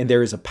 and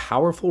there is a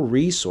powerful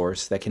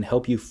resource that can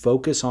help you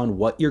focus on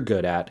what you're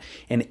good at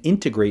and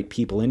integrate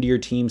people into your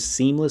team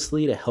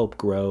seamlessly to help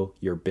grow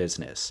your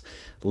business.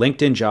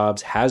 LinkedIn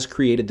Jobs has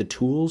created the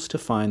tools to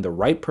find the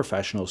right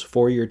professionals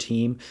for your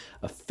team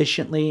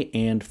efficiently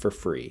and for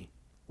free.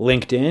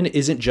 LinkedIn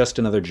isn't just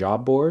another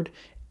job board.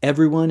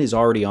 Everyone is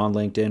already on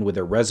LinkedIn with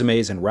their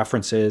resumes and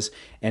references,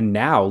 and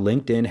now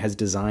LinkedIn has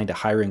designed a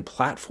hiring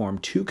platform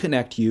to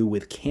connect you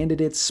with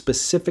candidates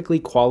specifically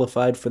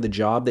qualified for the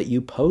job that you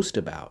post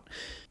about.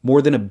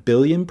 More than 1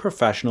 billion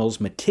professionals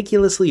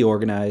meticulously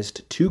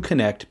organized to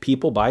connect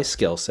people by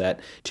skill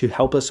set to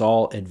help us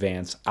all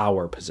advance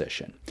our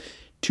position.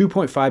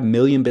 2.5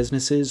 million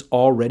businesses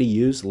already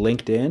use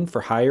LinkedIn for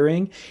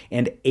hiring,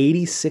 and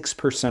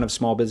 86% of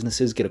small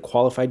businesses get a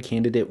qualified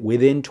candidate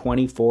within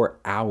 24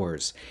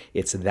 hours.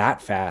 It's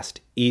that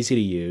fast, easy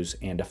to use,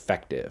 and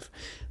effective.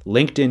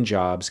 LinkedIn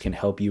Jobs can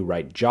help you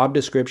write job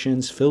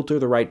descriptions, filter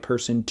the right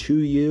person to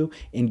you,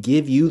 and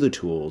give you the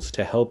tools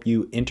to help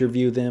you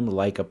interview them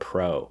like a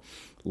pro.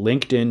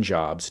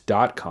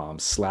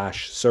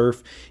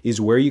 LinkedInjobs.com/surf is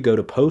where you go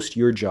to post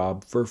your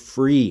job for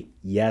free.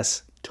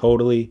 Yes,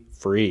 totally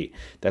free.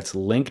 That's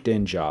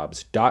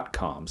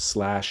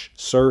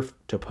LinkedInjobs.com/surf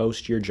to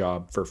post your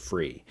job for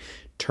free.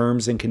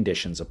 Terms and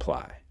conditions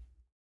apply.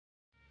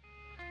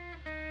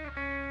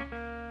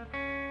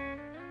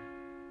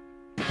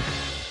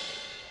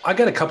 I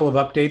got a couple of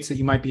updates that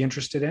you might be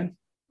interested in.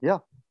 Yeah.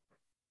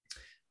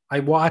 I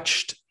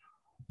watched,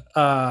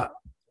 so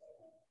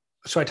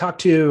I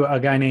talked to a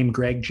guy named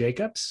Greg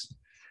Jacobs,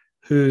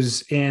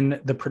 who's in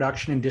the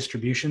production and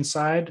distribution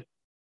side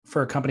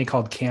for a company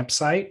called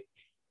Campsite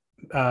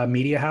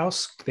Media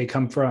House.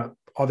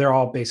 They're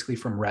all basically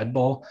from Red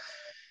Bull,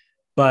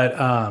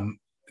 but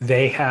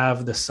they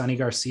have the Sonny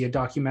Garcia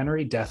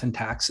documentary, Death and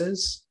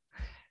Taxes.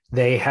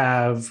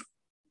 They're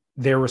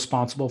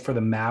responsible for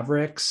the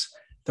Mavericks,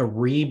 the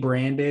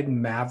rebranded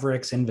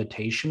Mavericks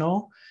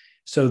Invitational.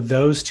 So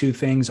those two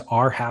things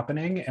are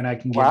happening, and I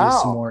can give you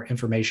some more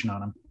information on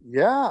them.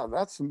 Yeah,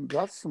 that's some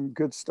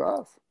good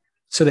stuff.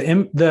 So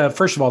the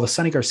first of all, the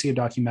Sonny Garcia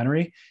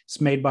documentary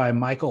is made by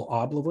Michael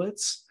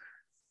Oblowitz,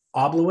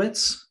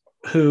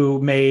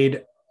 who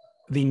made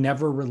the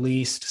never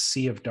released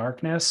Sea of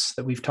Darkness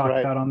that we've talked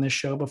about on this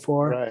show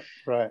before.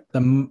 Right.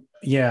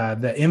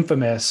 The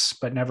infamous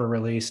but never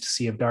released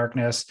Sea of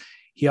Darkness.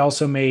 He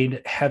also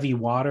made Heavy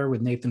Water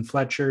with Nathan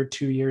Fletcher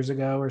 2 years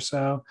ago or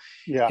so.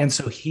 Yeah. And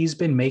so he's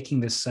been making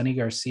this Sonny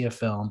Garcia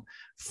film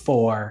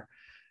for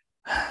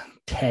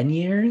 10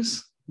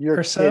 years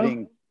or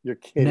so. You're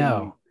kidding.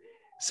 No. Me.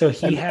 So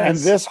and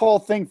this whole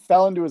thing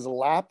fell into his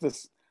lap,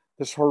 this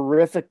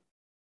horrific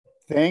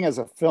thing as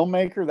a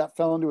filmmaker that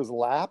fell into his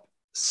lap.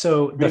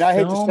 So I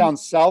hate to sound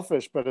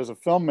selfish, but as a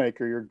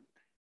filmmaker,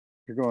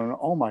 you're going,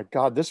 oh my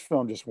God, this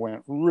film just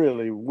went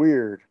really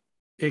weird.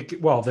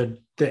 The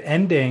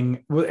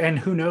ending, and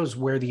who knows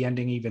where the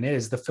ending even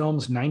is. The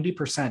film's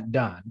 90%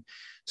 done.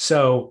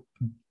 So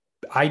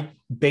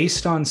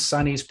based on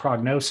Sonny's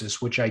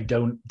prognosis, which I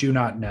do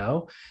not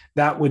know,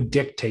 that would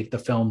dictate the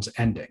film's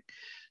ending.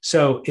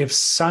 So if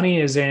Sonny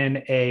is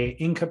in a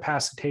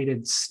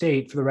incapacitated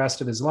state for the rest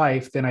of his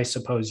life, then I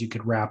suppose you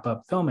could wrap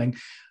up filming.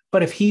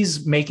 But if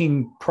he's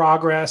making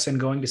progress and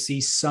going to see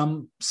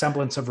some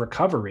semblance of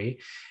recovery,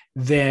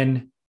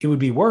 then it would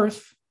be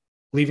worth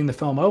leaving the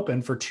film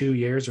open for 2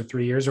 years or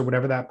 3 years or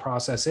whatever that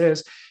process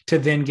is to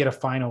then get a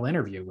final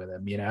interview with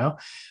him,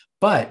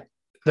 But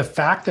the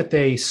fact that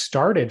they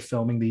started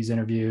filming these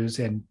interviews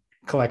and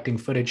collecting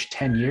footage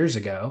 10 years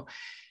ago,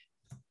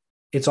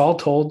 it's all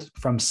told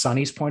from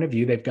Sonny's point of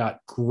view. They've got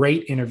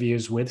great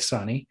interviews with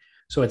Sonny.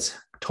 So it's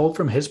told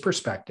from his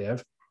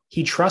perspective.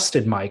 He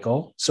trusted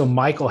Michael. So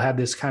Michael had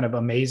this kind of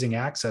amazing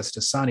access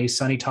to Sonny.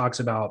 Sonny talks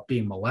about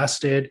being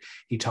molested.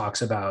 He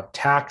talks about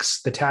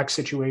the tax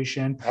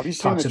situation. Have you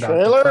seen the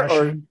trailer?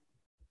 Or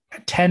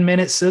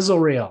 10-minute sizzle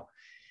reel.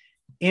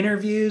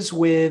 Interviews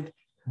with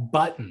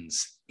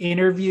Buttons.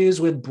 Interviews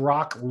with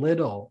Brock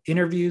Little.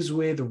 Interviews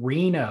with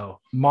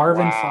Reno,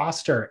 Marvin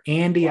Foster,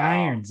 Andy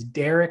Irons,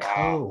 Derek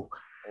Ho.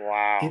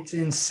 Wow. It's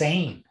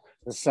insane.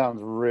 This sounds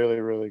really,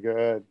 really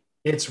good.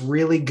 It's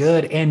really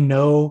good and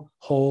no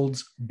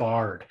holds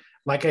barred.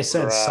 Like I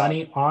said,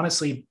 Sonny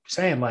honestly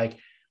saying, like,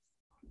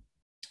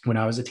 when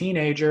I was a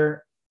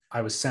teenager,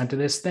 I was sent to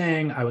this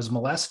thing. I was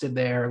molested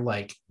there.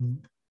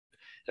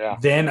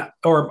 Then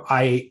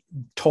I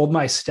told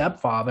my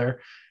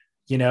stepfather,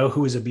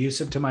 who was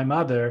abusive to my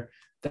mother,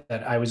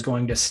 that I was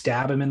going to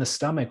stab him in the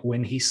stomach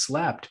when he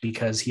slept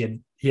because he had,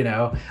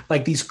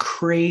 these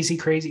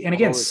crazy. And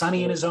again,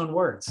 Sonny in his own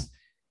words,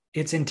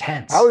 it's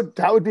intense.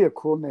 That would be a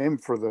cool name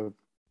for the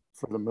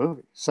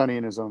movie, Sonny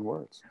in his own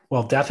words.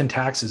 Well, Death and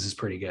Taxes is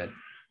pretty good.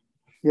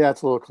 Yeah,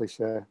 it's a little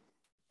cliche.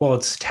 Well,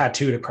 it's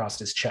tattooed across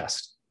his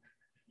chest.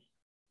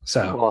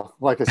 So, well,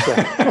 like I said,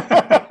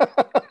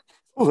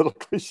 a little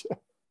cliche.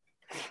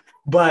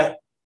 But,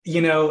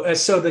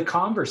 so the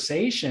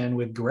conversation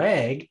with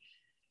Greg,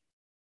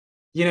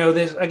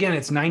 there's, again,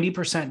 it's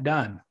 90%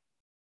 done.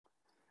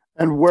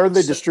 And where are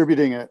they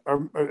distributing it?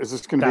 Or is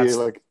this going to be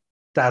like?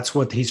 That's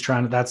what he's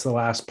trying to, that's the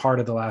last part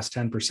of the last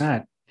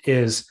 10%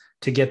 is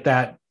to get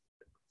that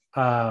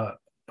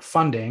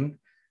funding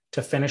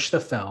to finish the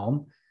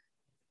film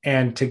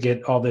and to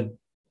get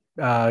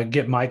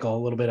get Michael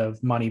a little bit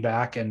of money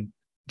back and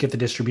get the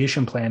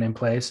distribution plan in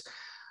place.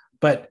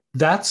 But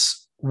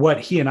that's what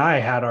he and I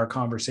had our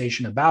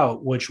conversation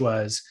about, which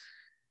was,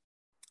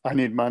 I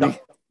need money.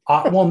 It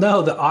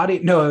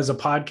was a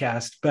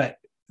podcast, but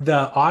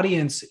the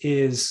audience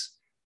is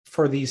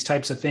for these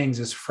types of things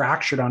is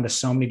fractured onto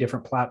so many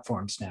different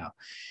platforms now.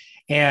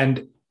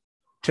 And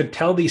to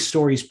tell these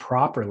stories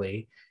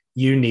properly,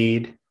 you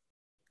need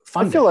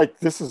funding. I feel like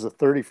this is a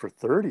 30 for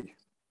 30.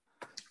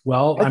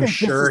 Well, I'm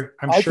sure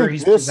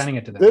he's presenting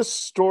it to them. This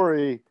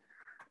story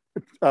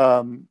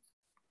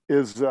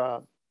is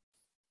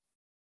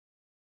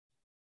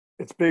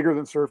it's bigger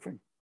than surfing.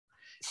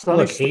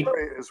 Sonny's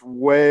story is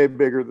way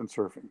bigger than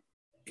surfing.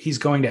 He's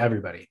going to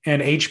everybody.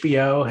 And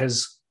HBO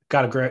has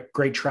got a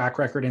great track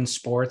record in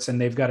sports, and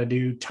they've got a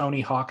new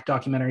Tony Hawk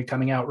documentary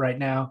coming out right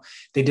now.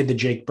 They did the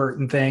Jake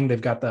Burton thing.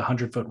 They've got the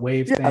 100-foot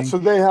wave thing. So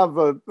they have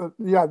I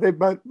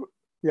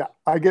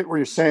get what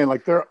you're saying.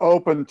 Like they're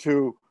open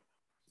to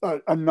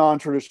a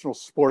non-traditional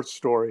sports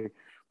story,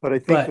 but I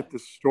think that the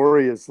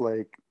story is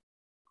like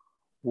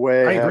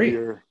way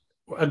heavier.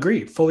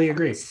 Fully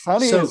agree.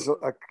 Sonny is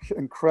an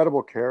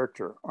incredible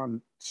character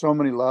on so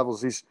many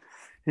levels. He's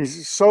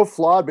so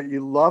flawed, but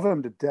you love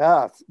him to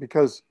death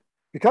because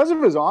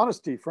of his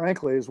honesty,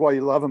 frankly, is why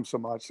you love him so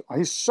much.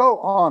 He's so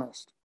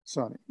honest,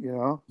 Sonny,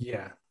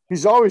 Yeah.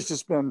 He's always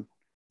just been,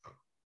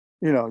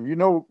 you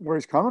know where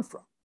he's coming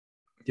from.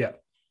 Yeah.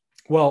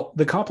 Well,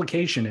 the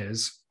complication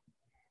is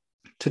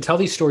to tell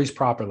these stories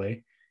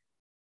properly,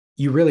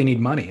 you really need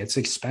money. It's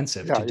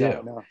expensive to do.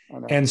 I know.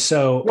 And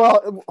so,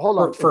 well, hold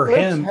on. For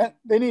him,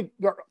 they need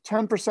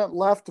 10%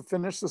 left to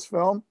finish this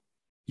film.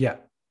 Yeah.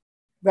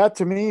 That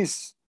to me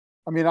is,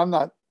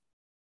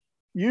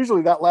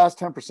 usually that last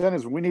 10%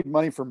 is we need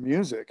money for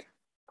music.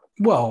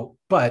 Well,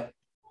 but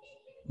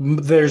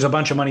there's a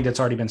bunch of money that's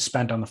already been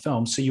spent on the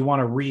film. So you want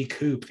to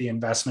recoup the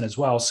investment as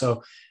well.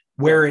 So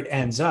where it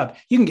ends up.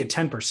 You can get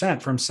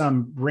 10% from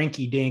some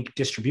rinky dink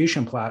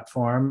distribution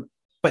platform,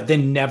 but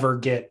then never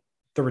get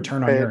the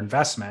return on your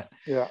investment.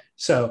 Yeah.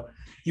 So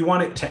you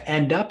want it to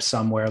end up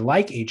somewhere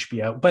like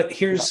HBO. But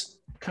here's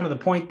kind of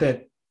the point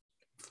that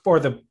for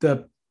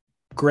the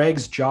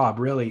Greg's job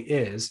really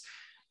is,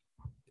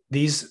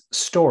 these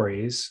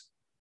stories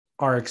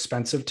are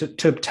expensive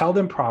to tell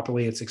them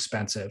properly. It's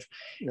expensive.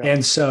 Yeah.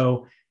 And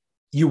so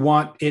you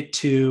want it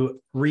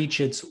to reach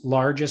its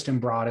largest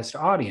and broadest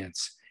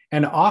audience.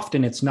 And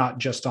often it's not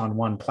just on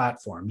one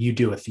platform. You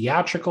do a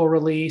theatrical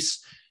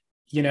release,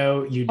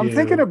 I'm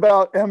thinking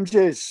about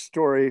MJ's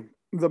story,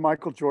 the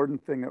Michael Jordan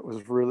thing that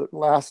was really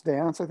Last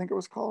Dance, I think it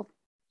was called.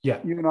 Yeah.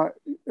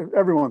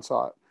 Everyone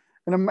saw it.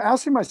 And I'm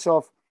asking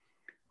myself,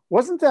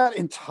 wasn't that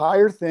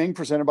entire thing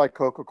presented by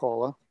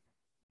Coca-Cola?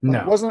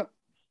 No.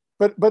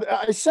 But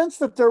I sense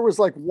that there was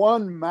like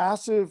one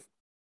massive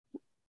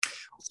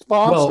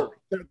sponsor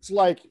that's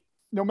like,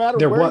 no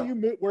matter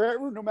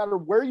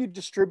where you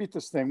distribute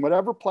this thing,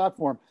 whatever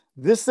platform,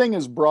 this thing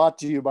is brought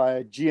to you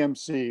by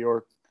GMC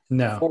or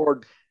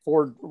Ford,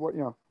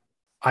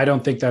 I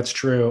don't think that's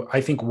true.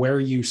 I think where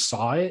you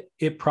saw it,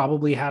 it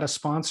probably had a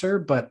sponsor,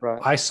 but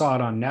I saw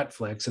it on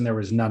Netflix and there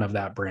was none of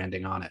that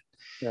branding on it.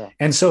 Yeah.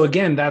 And so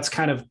again, that's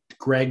kind of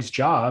Greg's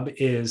job.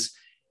 Is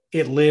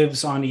it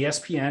lives on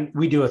ESPN.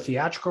 We do a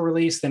theatrical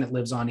release, then it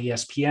lives on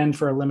ESPN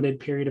for a limited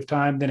period of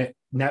time. Then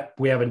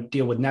we have a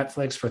deal with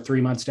Netflix for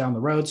 3 months down the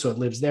road. So it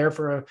lives there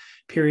for a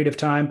period of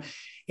time.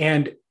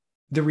 And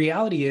the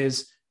reality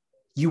is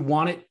you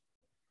want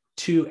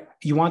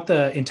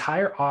the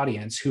entire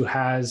audience who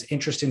has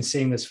interest in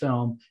seeing this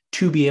film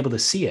to be able to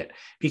see it,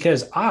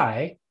 because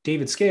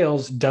David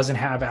Scales, doesn't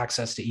have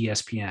access to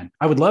ESPN.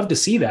 I would love to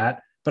see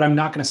that, but I'm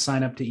not going to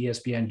sign up to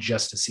ESPN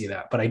just to see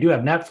that. But I do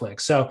have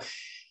Netflix. So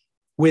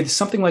with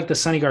something like the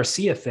Sonny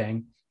Garcia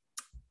thing,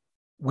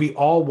 we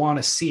all want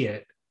to see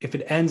it. If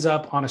it ends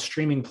up on a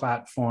streaming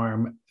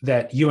platform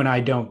that you and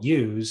I don't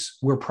use,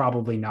 we're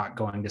probably not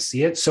going to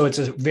see it. So it's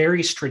a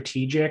very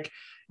strategic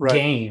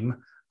game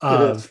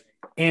of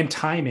and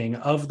timing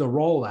of the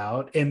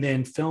rollout, and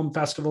then film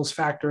festivals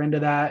factor into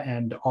that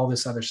and all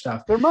this other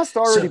stuff. There must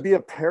already be a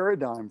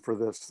paradigm for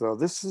this, though.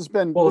 This has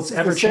been it's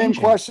ever changing.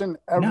 Same question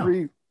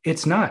every. No,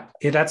 it's not.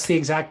 That's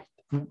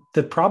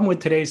the problem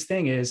with today's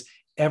thing is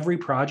every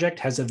project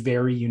has a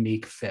very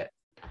unique fit,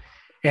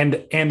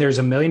 and there's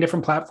a million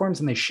different platforms,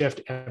 and they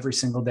shift every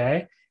single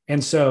day,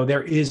 and so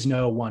there is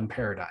no one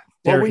paradigm.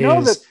 Well, we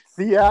know that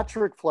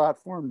theatric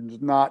platform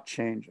is not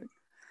changing.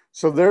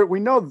 So we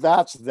know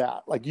that's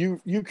that. Like you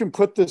can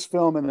put this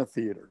film in a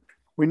theater.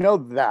 We know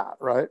that,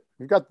 right?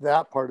 We've got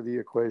that part of the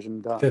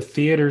equation done. The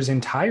theater's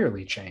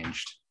entirely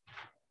changed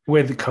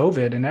with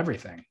COVID and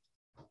everything.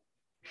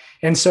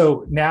 And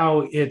so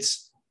now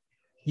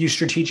you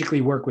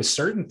strategically work with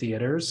certain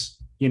theaters,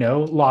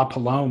 La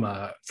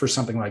Paloma for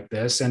something like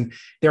this. And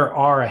there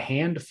are a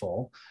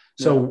handful.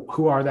 So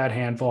who are that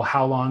handful?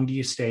 How long do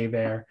you stay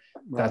there?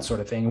 That sort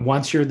of thing.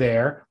 Once you're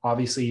there,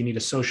 obviously you need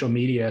a social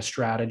media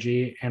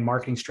strategy and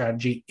marketing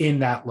strategy in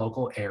that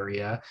local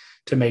area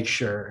to make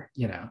sure,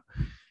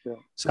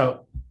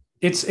 So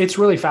it's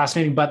really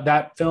fascinating, but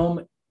that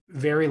film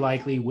very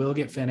likely will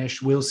get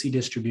finished. We'll see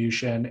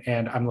distribution,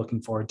 and I'm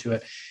looking forward to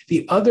it.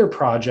 The other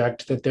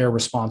project that they're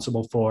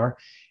responsible for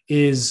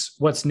is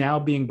what's now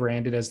being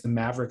branded as the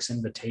Mavericks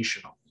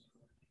Invitational.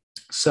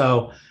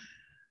 So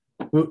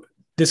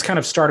this kind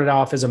of started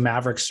off as a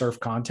Mavericks surf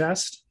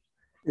contest.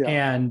 Yeah.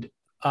 And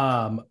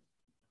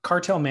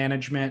Cartel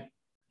Management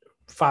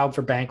filed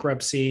for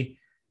bankruptcy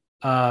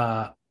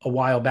a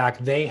while back.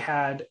 They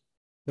had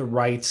the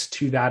rights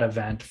to that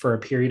event for a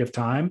period of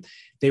time.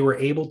 They were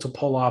able to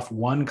pull off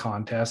one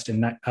contest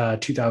in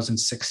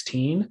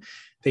 2016.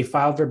 They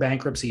filed for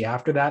bankruptcy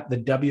after that. The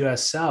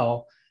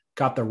WSL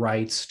got the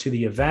rights to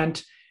the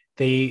event.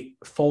 They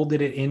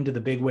folded it into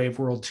the Big Wave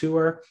World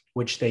Tour,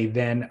 which I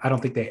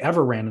don't think they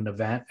ever ran an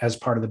event as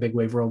part of the Big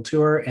Wave World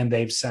Tour, and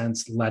they've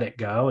since let it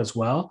go as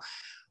well.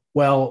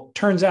 Well,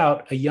 turns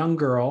out a young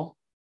girl,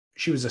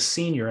 she was a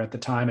senior at the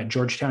time at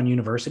Georgetown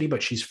University,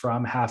 but she's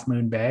from Half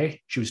Moon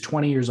Bay. She was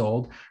 20 years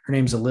old. Her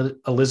name's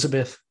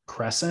Elizabeth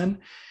Cresson.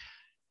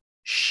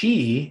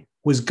 She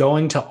was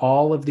going to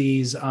all of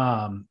these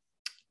town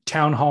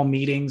hall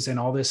meetings and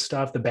all this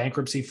stuff, the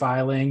bankruptcy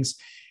filings,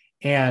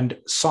 and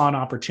saw an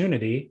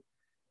opportunity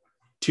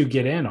to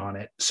get in on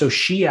it. So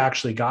she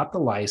actually got the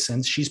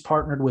license. She's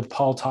partnered with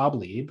Paul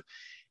Taubleib,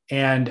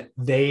 and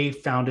they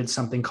founded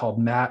something called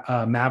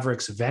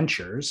Mavericks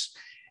Ventures.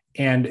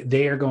 And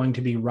they are going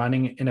to be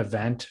running an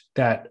event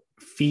that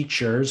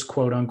features,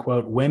 quote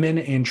unquote, women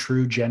in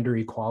true gender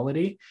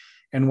equality.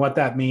 And what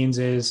that means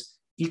is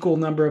equal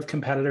number of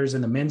competitors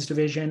in the men's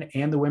division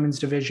and the women's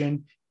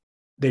division.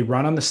 They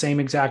run on the same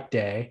exact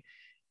day.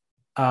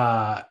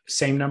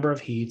 Same number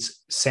of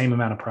heats, same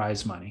amount of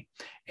prize money.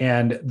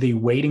 And the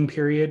waiting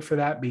period for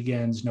that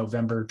begins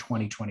November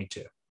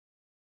 2022.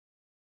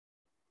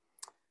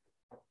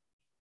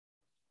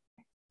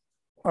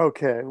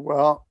 Okay,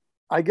 well,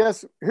 I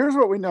guess here's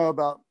what we know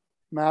about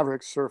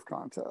Mavericks surf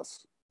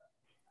contests.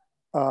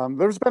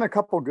 There's been a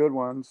couple good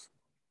ones.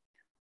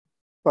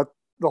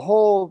 the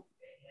whole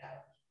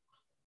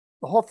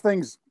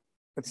thing's,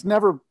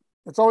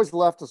 it's always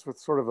left us with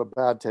sort of a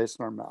bad taste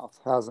in our mouth,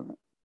 hasn't it?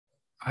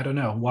 I don't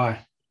know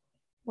why.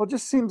 Well, it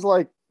just seems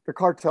like the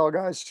cartel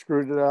guys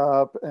screwed it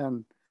up,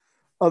 and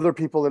other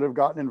people that have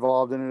gotten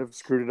involved in it have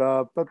screwed it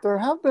up. But there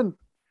have been,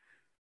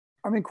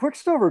 I mean,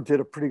 Quicksilver did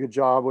a pretty good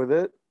job with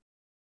it,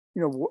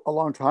 a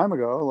long time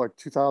ago, like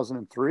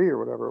 2003 or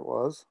whatever it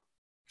was.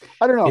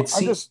 I don't know.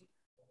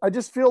 I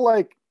just feel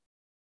like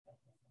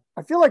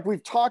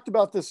we've talked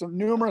about this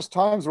numerous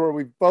times where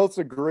we've both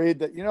agreed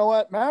that, you know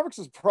what, Mavericks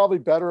is probably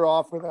better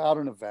off without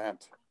an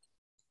event.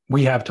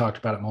 We have talked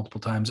about it multiple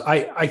times.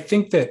 I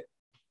think that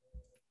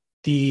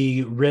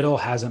the riddle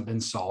hasn't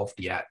been solved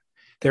yet.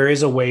 There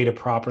is a way to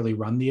properly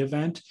run the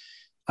event.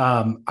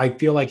 I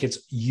feel like it's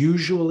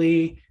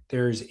usually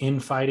there's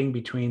infighting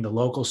between the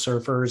local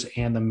surfers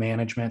and the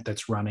management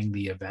that's running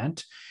the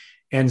event.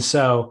 And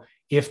so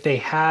if they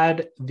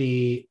had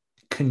the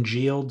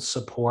congealed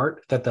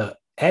support that the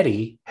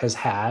Eddie has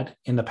had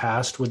in the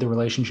past with the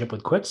relationship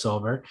with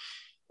Quicksilver,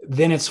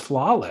 then it's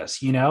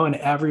flawless, and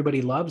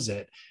everybody loves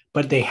it.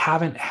 But they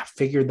haven't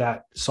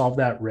solved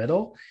that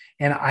riddle.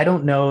 And I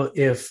don't know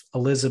if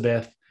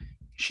Elizabeth,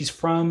 she's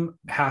from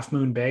Half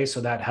Moon Bay,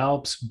 so that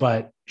helps,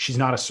 but she's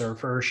not a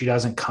surfer. She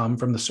doesn't come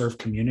from the surf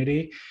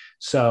community.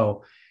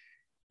 So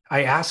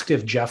I asked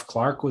if Jeff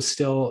Clark was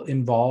still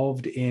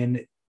involved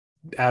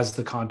as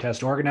the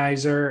contest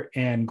organizer,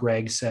 and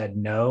Greg said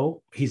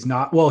no, he's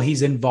not. Well,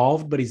 he's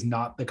involved, but he's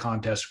not the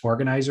contest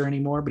organizer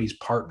anymore, but he's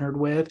partnered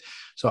with.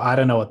 So I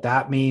don't know what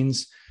that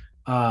means.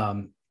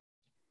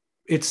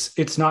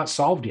 It's not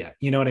solved yet.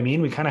 You know what I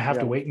mean? We kind of have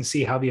to wait and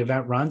see how the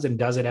event runs, and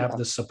does it have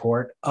the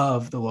support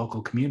of the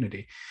local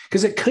community?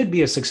 Because it could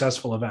be a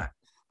successful event.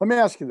 Let me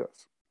ask you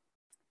this.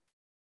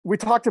 We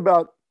talked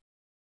about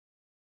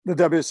the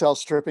WSL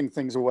stripping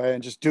things away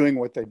and just doing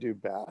what they do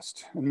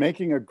best and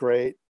making a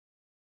great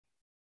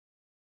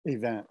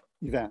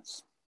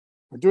events.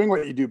 Or doing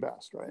what you do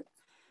best, right?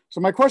 So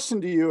my question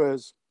to you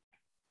is,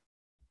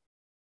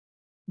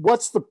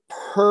 what's the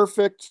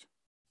perfect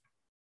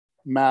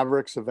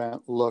Mavericks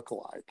event look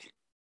like?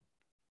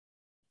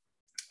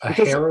 A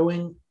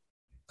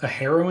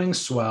harrowing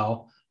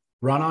swell,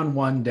 run on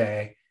one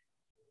day,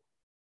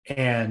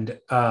 and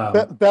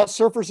best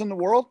surfers in the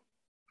world?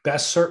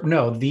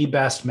 The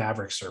best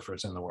Maverick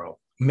surfers in the world.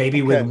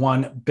 Maybe with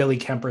one Billy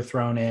Kemper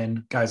thrown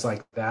in, guys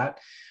like that.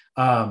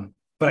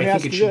 But I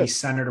think it should be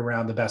centered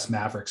around the best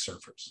Maverick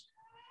surfers.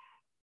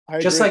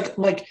 Just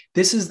like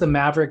this is the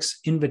Mavericks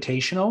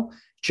Invitational,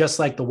 just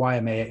like the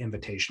Waimea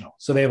Invitational.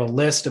 So they have a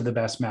list of the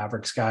best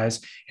Mavericks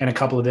guys and a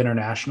couple of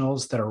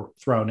internationals that are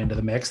thrown into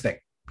the mix that,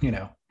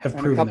 have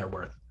proven their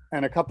worth.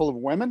 And a couple of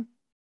women?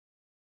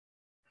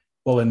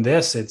 Well, in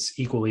this, it's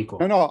equal.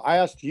 No, I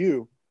asked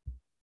you,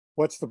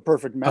 what's the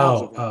perfect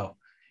Mavs event? Oh.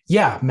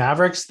 Yeah,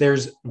 Mavericks,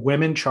 there's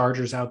women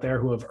chargers out there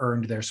who have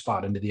earned their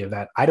spot into the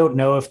event. I don't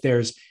know if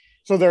there's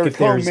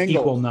there's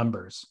equal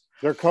numbers.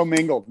 They're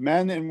commingled.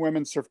 Men and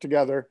women surf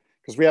together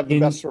because we have the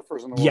best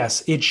surfers in the world.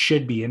 Yes, it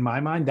should be. In my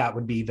mind, that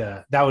would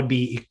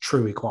be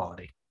true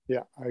equality.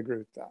 Yeah, I agree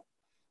with that.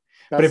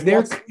 But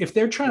if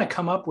they're trying to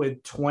come up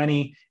with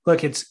 20,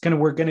 look,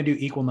 we're gonna do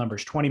equal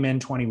numbers, 20 men,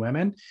 20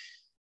 women.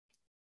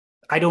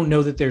 I don't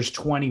know that there's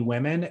 20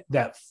 women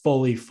that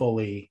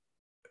fully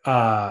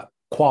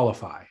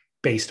qualify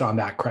based on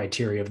that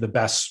criteria of the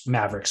best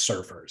Maverick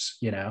surfers,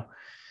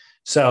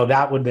 So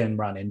that would then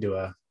run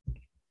into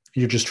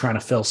you're just trying to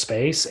fill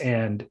space.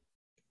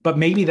 But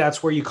maybe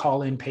that's where you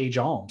call in Paige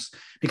Alms,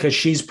 because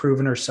she's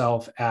proven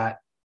herself at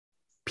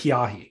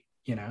Piahi,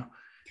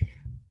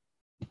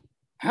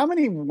 How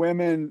many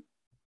women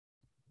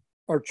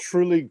are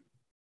truly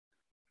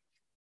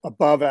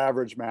above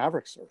average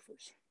Maverick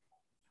surfers?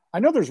 I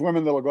know there's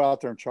women that will go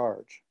out there and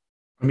charge.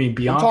 I mean,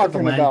 Bianca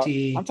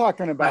Valenti. I'm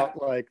talking about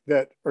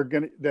that are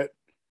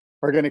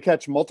gonna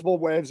catch multiple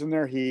waves in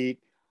their heat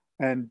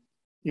and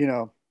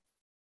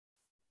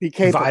be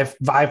capable.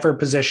 Vie for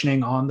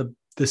positioning on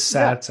the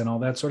sets and all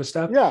that sort of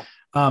stuff. Yeah.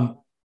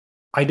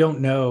 I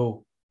don't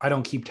know. I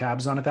don't keep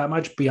tabs on it that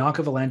much.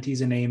 Bianca Valenti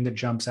is a name that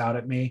jumps out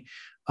at me.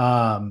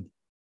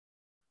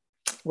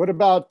 What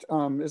about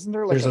isn't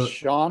there like a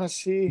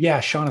Shaughnessy? Yeah,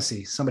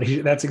 Shaughnessy.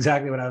 Somebody. That's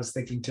exactly what I was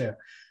thinking too.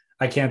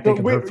 I can't think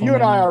of her full you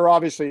and name. I are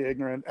obviously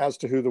ignorant as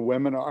to who the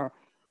women are,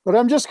 but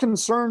I'm just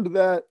concerned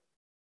that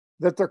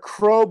they're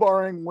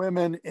crowbarring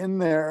women in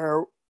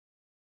there,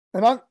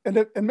 and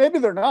maybe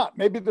they're not.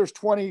 Maybe there's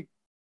 20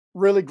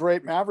 really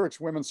great Mavericks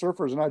women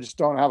surfers, and I just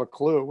don't have a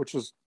clue, which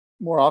is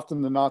more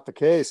often than not the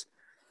case.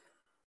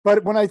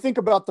 But when I think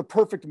about the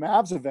perfect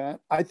Mavs event,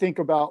 I think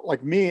about,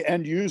 like me,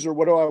 end user,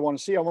 what do I want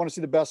to see? I want to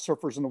see the best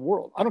surfers in the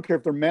world. I don't care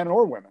if they're men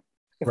or women.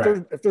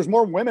 If there's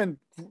more women,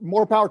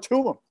 more power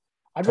to them.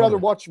 I'd rather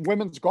watch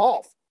women's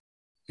golf.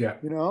 Yeah.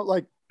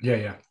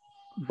 Yeah.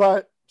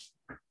 But,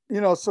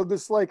 so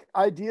this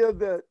idea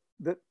that,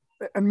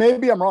 and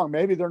maybe I'm wrong.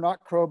 Maybe they're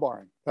not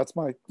crowbarring. That's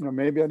my,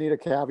 maybe I need a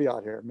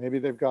caveat here. Maybe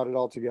they've got it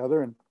all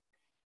together, and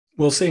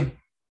we'll see.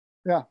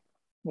 Yeah.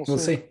 We'll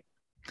see.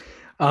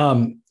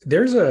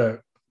 There's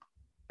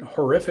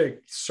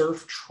horrific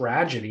surf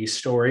tragedy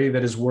story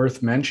that is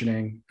worth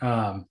mentioning.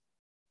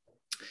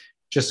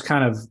 Just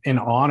kind of in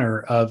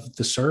honor of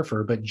the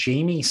surfer, but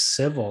Jamie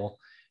Civil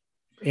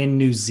in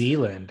New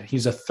Zealand,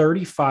 he's a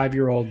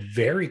 35-year-old,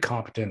 very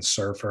competent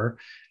surfer,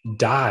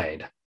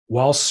 died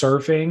while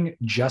surfing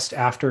just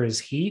after his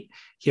heat.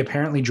 He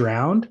apparently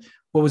drowned.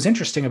 What was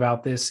interesting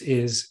about this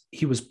is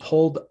he was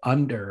pulled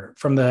under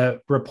from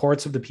the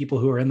reports of the people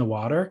who were in the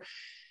water.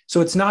 So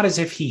it's not as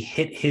if he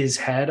hit his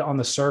head on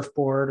the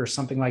surfboard or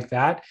something like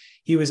that.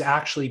 He was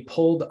actually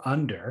pulled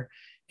under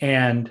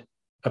and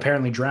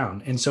apparently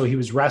drowned. And so he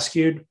was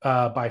rescued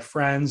by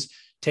friends,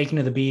 taken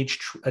to the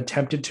beach,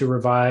 attempted to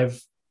revive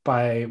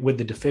with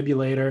the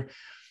defibrillator.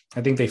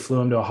 I think they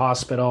flew him to a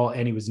hospital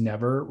and he was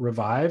never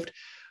revived.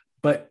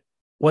 But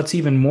what's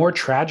even more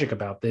tragic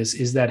about this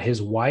is that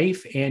his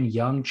wife and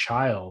young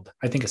child,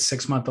 I think a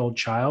 6-month-old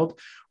child,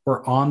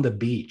 were on the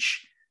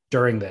beach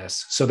during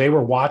this. So they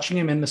were watching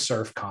him in the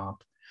surf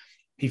comp.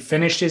 He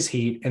finished his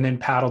heat and then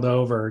paddled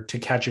over to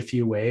catch a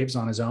few waves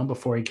on his own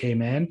before he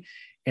came in.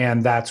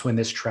 And that's when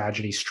this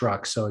tragedy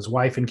struck. So his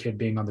wife and kid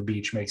being on the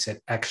beach makes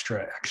it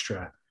extra,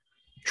 extra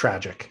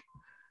tragic.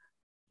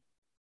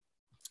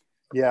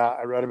 Yeah,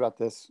 I read about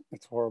this.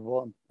 It's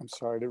horrible. I'm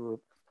sorry that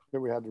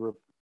we had to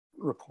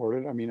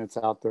report it. I mean, it's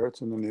out there.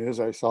 It's in the news.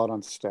 I saw it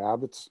on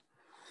Stab. It's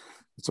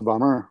a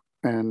bummer.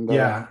 And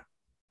yeah,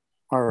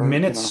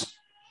 minutes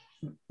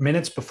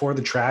before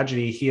the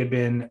tragedy,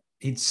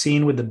 he'd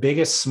seen with the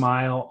biggest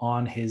smile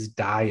on his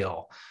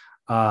dial.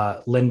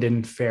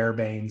 Lyndon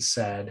Fairbairn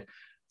said,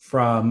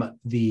 from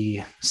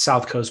the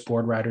South Coast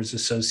Board Riders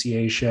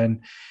Association.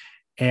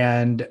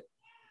 And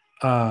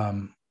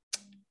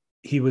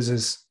he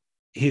was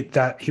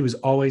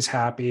always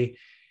happy.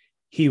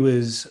 He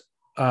was,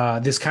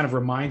 this kind of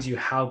reminds you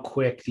how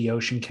quick the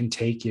ocean can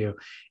take you.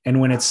 And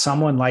when it's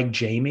someone like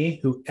Jamie,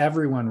 who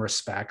everyone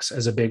respects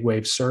as a big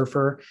wave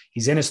surfer,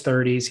 he's in his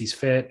 30s, he's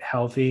fit,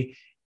 healthy,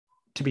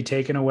 to be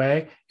taken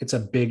away, it's a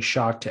big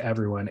shock to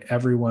everyone.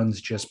 Everyone's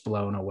just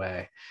blown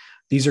away.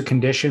 These are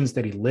conditions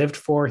that he lived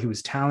for. He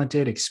was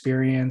talented,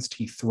 experienced.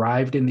 He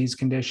thrived in these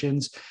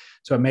conditions.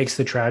 So it makes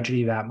the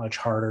tragedy that much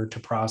harder to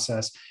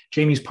process.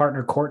 Jamie's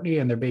partner, Courtney,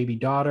 and their baby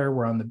daughter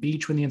were on the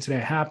beach when the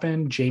incident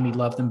happened. Jamie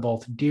loved them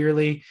both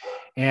dearly,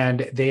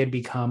 and they had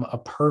become a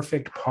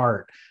perfect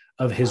part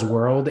of his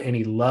world, and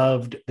he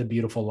loved the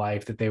beautiful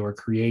life that they were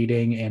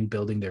creating and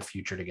building their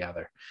future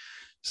together.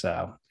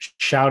 So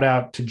shout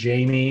out to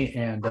Jamie,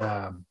 and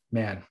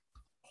man,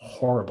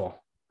 horrible.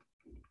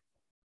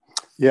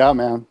 Yeah,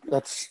 man,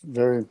 that's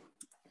very,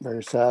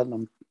 very sad.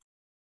 And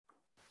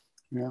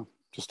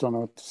just don't know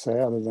what to say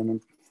other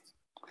than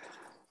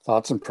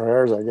thoughts and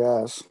prayers, I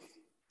guess.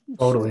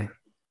 Totally.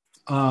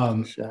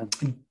 Do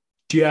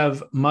you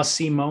have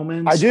must-see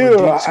moments? I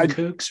do.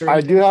 I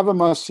do have a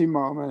must-see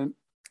moment.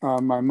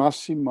 My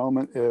must-see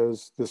moment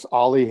is this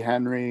Ollie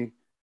Henry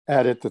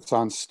edit that's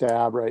on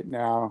Stab right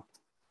now.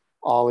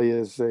 Ollie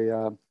is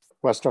a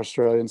West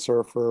Australian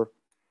surfer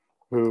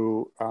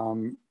who,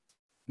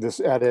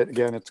 this edit,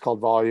 again, it's called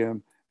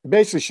Volume. It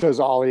basically shows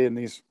Ollie in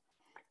these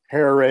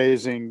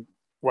hair-raising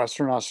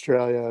Western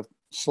Australia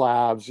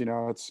slabs. You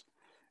know,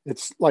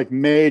 it's like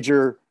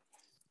major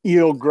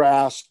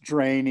eelgrass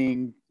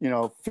draining,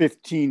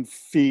 15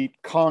 feet,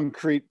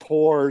 concrete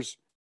pours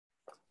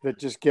that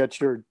just get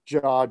your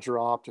jaw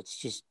dropped.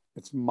 It's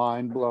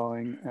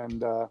mind-blowing.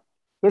 And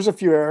there's a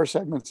few air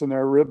segments in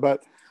there,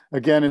 but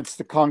again, it's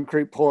the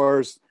concrete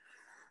pours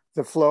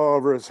that flow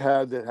over his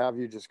head that have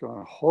you just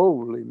going,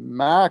 holy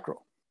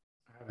mackerel.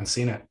 I haven't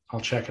seen it. I'll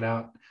check it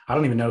out. I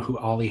don't even know who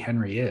Ollie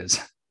Henry is.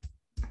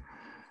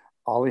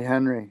 Ollie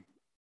Henry.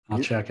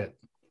 I'll check it.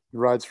 He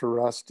rides for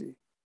Rusty.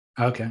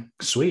 Okay,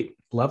 sweet.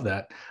 Love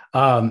that.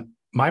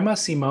 My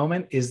must-see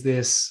moment is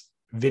this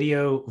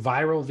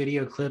viral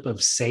video clip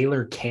of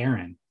Sailor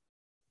Karen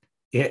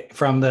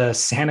from the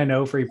San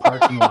Onofre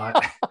parking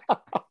lot.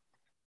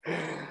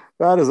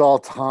 That is all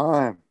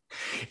time.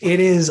 It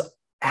is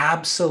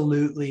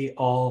absolutely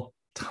all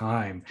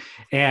time.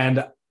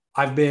 And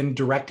I've been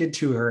directed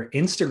to her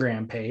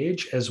Instagram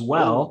page as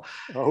well.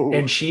 Oh.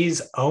 And she's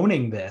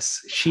owning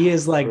this. She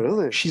is like,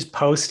 really? She's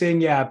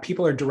posting. Yeah.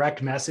 People are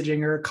direct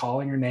messaging her,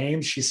 calling her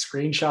names. She's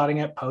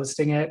screenshotting it,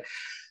 posting it.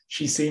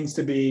 She seems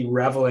to be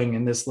reveling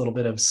in this little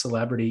bit of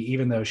celebrity,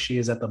 even though she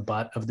is at the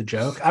butt of the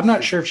joke. I'm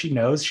not sure if she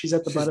knows she's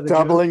at the butt of the joke.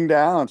 She's doubling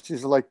down.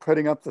 She's like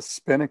putting up the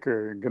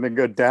spinnaker, going to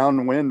go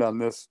downwind on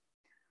this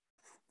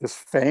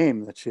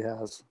fame that she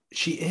has.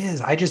 She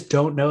is. I just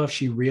don't know if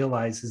she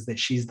realizes that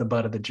she's the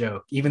butt of the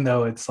joke, even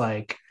though it's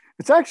like,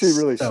 it's actually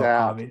really so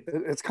sad. Obvious.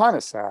 It's kind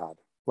of sad.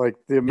 Like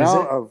the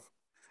amount of,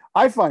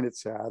 I find it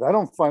sad. I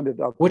don't find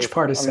it up. Which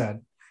part is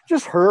sad?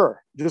 Just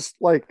her, just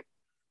like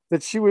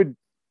that she would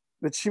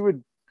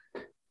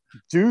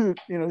do,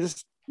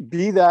 just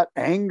be that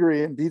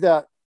angry and be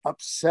that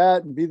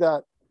upset and be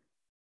that,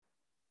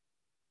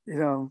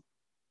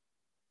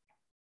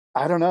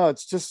 I don't know.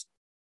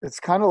 It's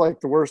kind of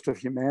like the worst of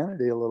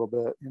humanity a little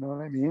bit. You know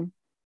what I mean?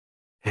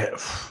 Yeah,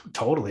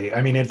 totally.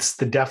 I mean, it's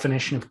the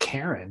definition of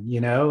Karen,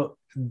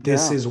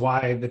 this is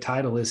why the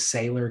title is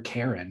Sailor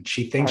Karen.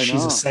 She thinks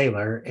she's a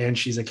sailor and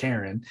she's a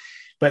Karen,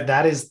 but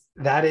that is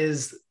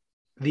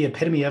the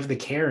epitome of the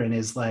Karen,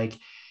 is like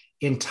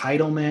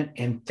entitlement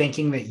and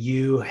thinking that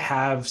you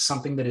have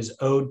something that is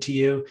owed to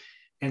you.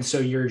 And so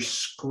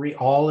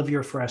all of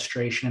your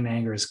frustration and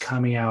anger is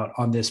coming out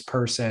on this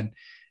person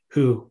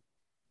who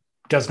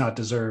does not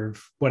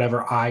deserve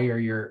whatever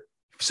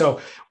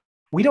so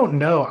we don't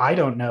know. I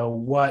don't know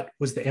what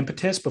was the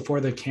impetus before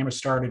the camera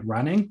started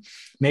running.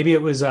 Maybe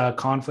it was a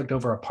conflict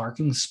over a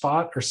parking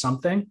spot or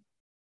something,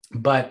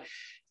 but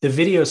the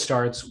video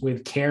starts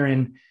with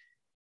Karen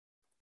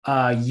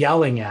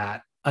yelling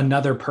at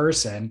another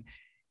person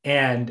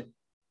and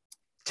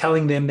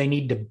telling them they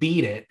need to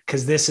beat it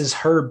because this is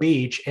her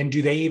beach and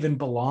do they even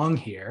belong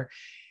here?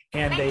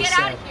 And they get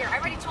out of here. I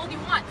already told you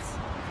once.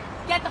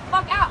 Get the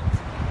fuck out.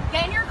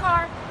 Get in your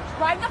car,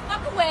 drive the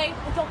fuck away,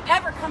 and don't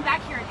ever come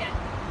back here again.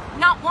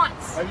 Not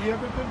once. Have you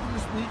ever been to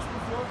this beach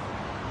before?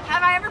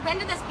 Have I ever been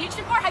to this beach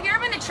before? Have you ever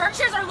been to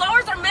churches or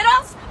lowers or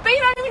middles? Bet you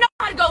don't even know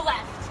how to go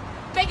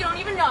left. Bet you don't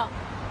even know.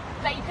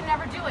 Bet you can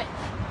never do it.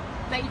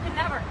 Bet you can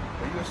never.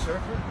 Are you a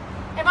surfer?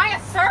 Am I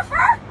a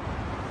surfer?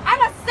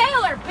 I'm a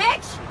sailor,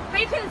 bitch.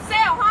 Bet you couldn't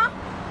sail, huh?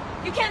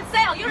 You can't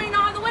sail. You don't even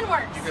know how the wind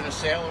works. You're gonna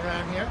sail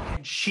around here?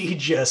 And she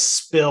just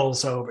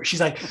spills over.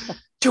 She's like,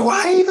 do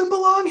I even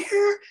belong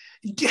here?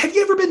 Have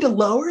you ever been to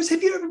Lowers?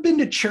 Have you ever been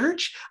to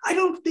church? I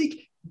don't think.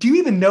 Do you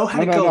even know how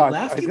to go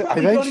left? You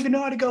probably don't even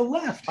know how to go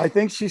left. I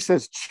think she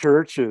says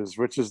churches,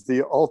 which is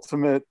the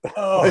ultimate.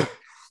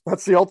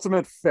 That's the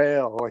ultimate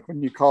fail. Like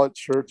when you call it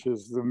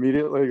churches,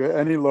 immediately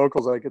any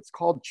locals like, it's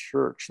called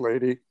church,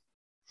 lady.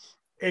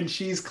 And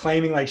she's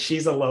claiming like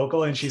she's a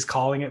local and she's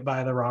calling it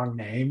by the wrong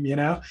name, you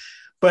know?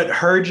 But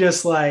her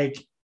just like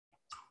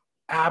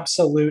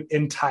absolute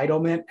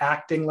entitlement,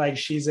 acting like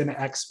she's an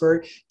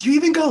expert. Do you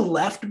even go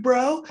left,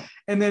 bro?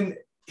 And then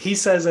he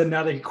says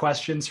he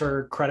questions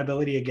her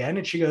credibility again.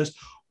 And she goes,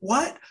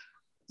 what?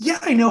 Yeah,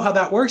 I know how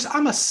that works.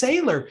 I'm a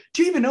sailor.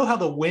 Do you even know how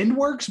the wind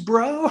works,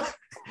 bro?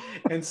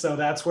 And so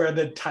that's where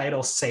the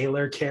title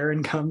Sailor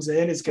Karen comes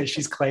in, is because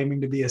she's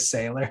claiming to be a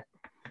sailor.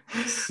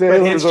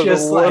 Sailors are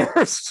the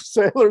worst.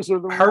 Sailors are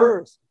the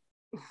worst.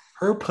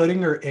 Her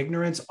putting her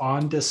ignorance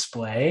on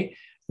display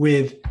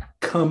with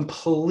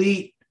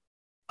complete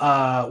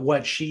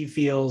what she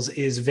feels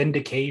is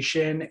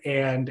vindication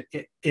and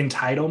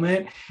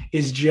entitlement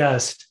is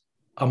just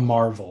a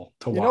marvel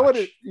to watch.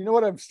 You know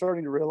what I'm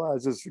starting to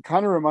realize is it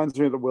kind of reminds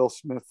me of the Will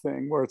Smith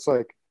thing, where it's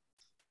like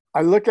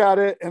I look at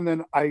it and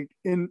then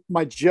in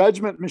my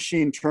judgment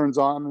machine turns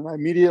on and I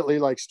immediately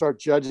like start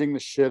judging the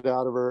shit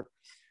out of her.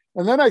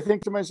 And then I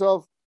think to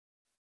myself,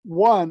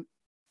 one,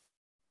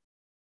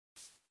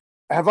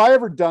 have I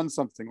ever done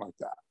something like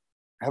that?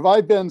 Have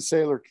I been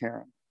Sailor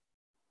Karen?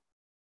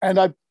 And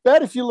I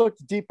bet if you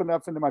looked deep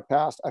enough into my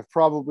past, I've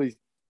probably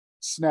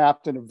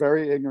snapped in a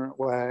very ignorant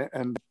way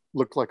and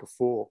looked like a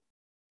fool.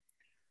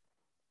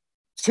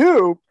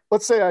 Two,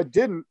 let's say I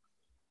didn't.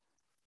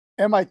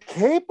 Am I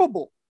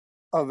capable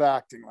of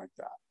acting like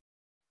that?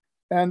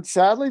 And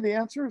sadly, the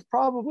answer is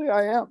probably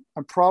I am.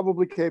 I'm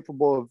probably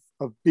capable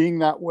of being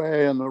that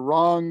way on the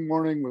wrong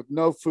morning with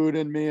no food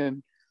in me.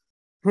 And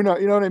who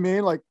knows, you know what I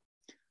mean? Like,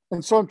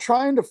 and so I'm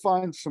trying to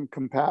find some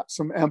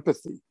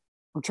empathy.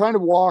 I'm trying to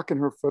walk in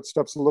her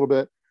footsteps a little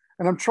bit,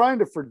 and I'm trying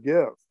to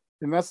forgive.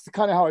 And that's the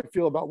kind of how I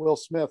feel about Will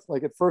Smith.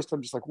 Like at first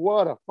I'm just like,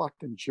 what a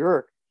fucking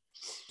jerk.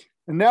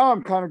 And now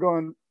I'm kind of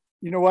going,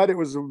 you know what? It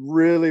was a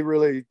really,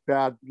 really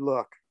bad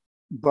look,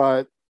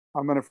 but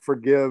I'm going to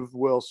forgive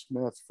Will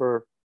Smith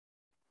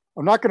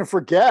I'm not going to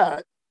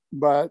forget,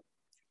 and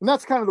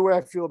that's kind of the way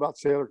I feel about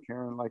Sailor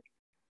Karen. Like,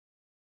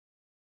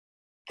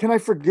 can I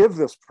forgive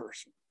this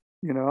person?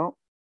 You know?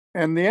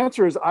 And the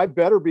answer is I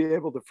better be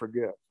able to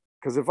forgive.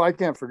 Because if I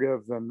can't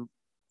forgive, then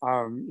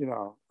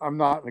I'm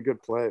not in a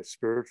good place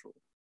spiritually.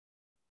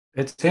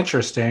 It's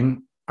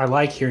interesting. I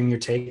like hearing your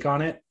take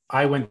on it.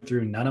 I went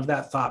through none of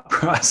that thought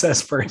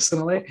process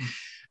personally.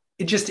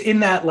 It just in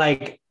that,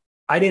 like,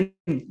 I don't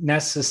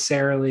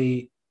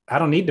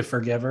need to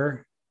forgive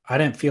her. I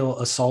didn't feel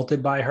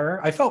assaulted by her.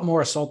 I felt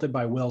more assaulted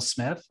by Will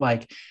Smith,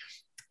 like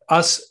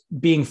us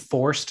being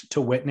forced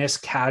to witness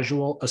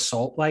casual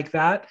assault like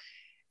that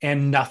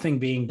and nothing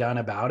being done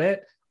about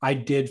it. I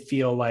did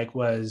feel like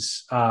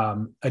was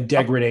a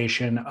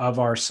degradation of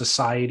our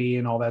society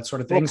and all that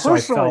sort of thing. Well,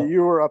 personally, so I felt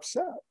you were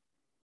upset.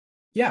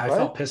 Yeah, right? I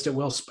felt pissed at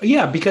Will.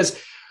 Yeah,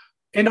 because,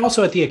 and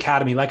also at the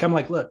Academy, like I'm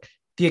like, look,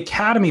 the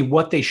Academy,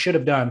 what they should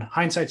have done,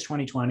 hindsight's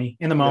 2020.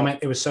 In the moment,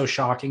 it was so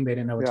shocking they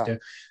didn't know what to do.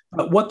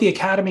 But what the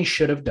Academy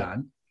should have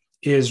done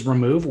is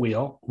remove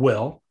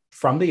Will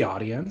from the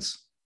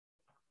audience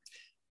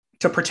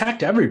to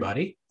protect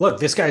everybody. Look,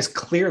 this guy's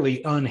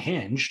clearly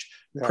unhinged.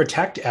 Yeah.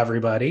 Protect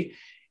everybody.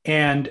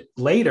 And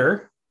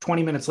later,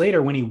 20 minutes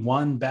later, when he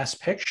won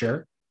Best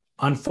Picture,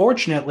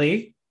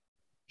 unfortunately,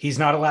 he's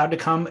not allowed to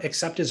come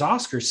accept his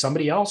Oscars.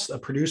 Somebody else, a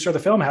producer of the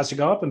film, has to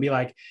go up and be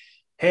like,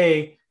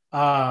 hey,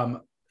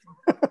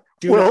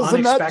 due to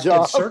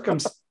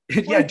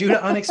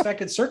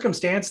unexpected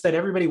circumstance that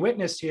everybody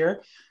witnessed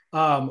here,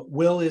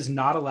 Will is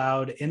not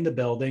allowed in the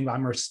building.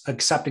 I'm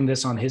accepting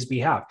this on his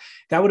behalf.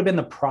 That would have been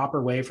the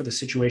proper way for the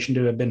situation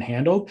to have been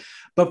handled.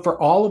 But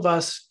for all of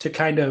us to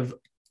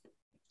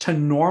to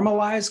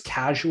normalize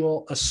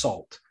casual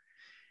assault,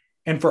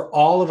 and for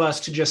all of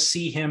us to just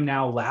see him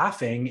now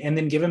laughing and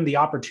then give him the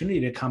opportunity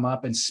to come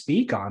up and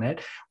speak on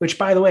it, which,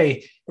 by the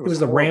way, it was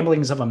the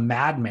ramblings of a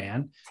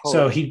madman.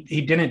 So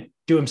he didn't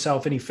do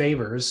himself any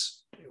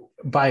favors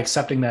by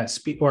accepting that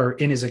speech, or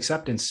in his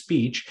acceptance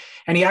speech.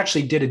 And he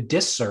actually did a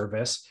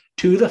disservice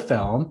to the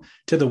film,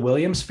 to the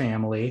Williams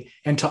family,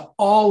 and to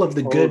all of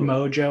the good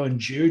mojo and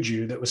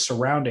juju that was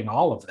surrounding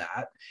all of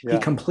that. Yeah. He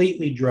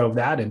completely drove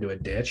that into a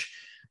ditch.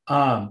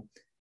 I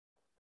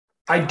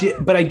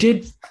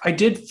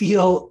did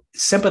feel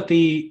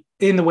sympathy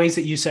in the ways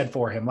that you said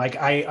for him. Like,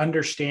 I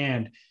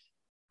understand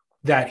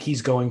that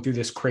he's going through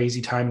this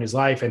crazy time in his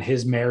life and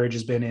his marriage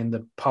has been in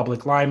the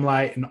public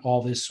limelight and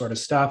all this sort of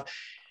stuff.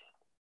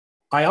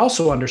 I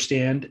also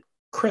understand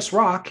Chris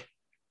Rock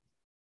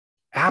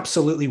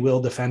absolutely will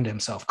defend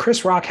himself.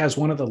 Chris Rock has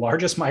one of the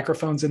largest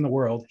microphones in the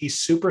world. He's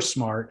super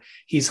smart.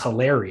 He's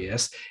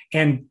hilarious.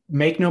 And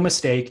make no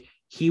mistake,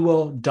 he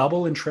will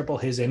double and triple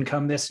his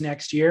income this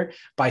next year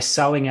by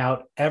selling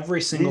out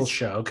every single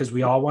show, because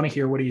we all want to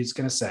hear what he's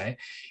going to say.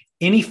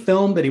 Any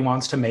film that he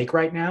wants to make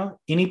right now,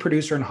 any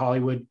producer in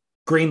Hollywood,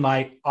 green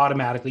light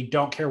automatically,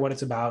 don't care what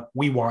it's about.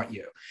 We want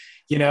you.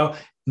 You know,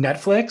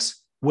 Netflix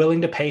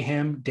willing to pay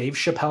him Dave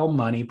Chappelle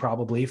money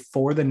probably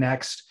for the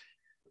next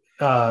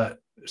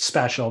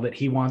special that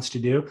he wants to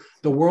do.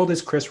 The world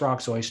is Chris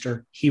Rock's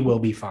oyster. He will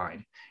be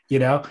fine, you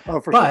know.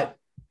 Sure.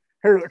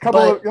 Here,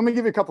 let me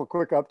give you a couple of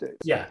quick updates.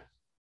 Yeah.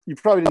 You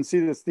probably didn't see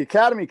this. The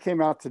Academy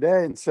came out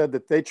today and said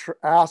that they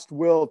asked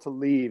Will to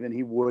leave and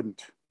he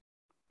wouldn't.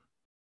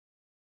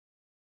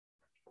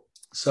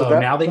 So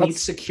now they need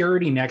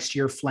security next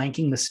year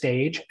flanking the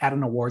stage at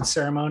an awards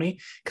ceremony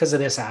because of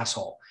this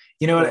asshole.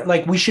 You know,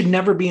 like, we should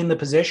never be in the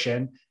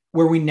position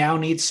where we now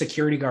need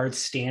security guards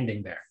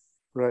standing there.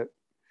 Right.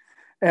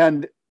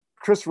 And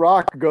Chris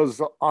Rock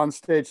goes on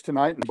stage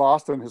tonight in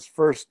Boston, his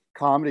first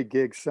comedy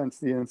gig since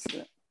the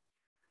incident.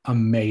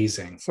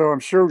 Amazing. So I'm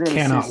sure we're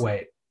going to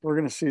wait. We're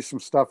going to see some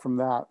stuff from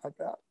that, I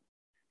bet.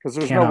 Because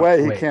there's no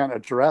way he can't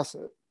address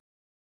it.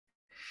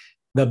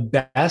 The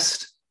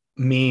best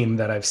meme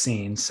that I've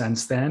seen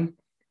since then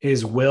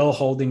is Will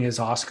holding his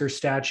Oscar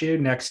statue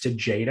next to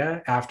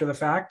Jada after the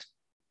fact.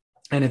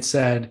 And it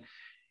said,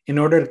 in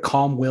order to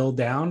calm Will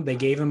down, they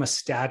gave him a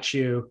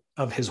statue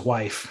of his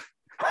wife.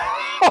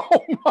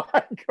 Oh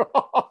my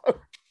God.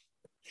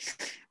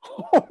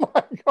 Oh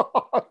my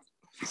God.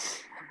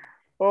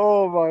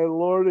 Oh my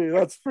Lordy.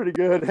 That's pretty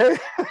good. Hey,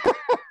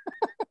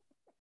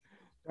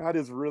 that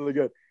is really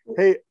good.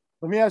 Hey,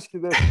 let me ask you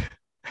this.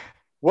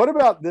 What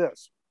about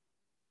this?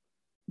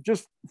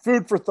 Just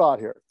food for thought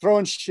here.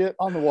 Throwing shit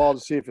on the wall to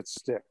see if it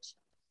sticks.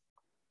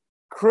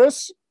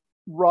 Chris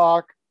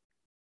Rock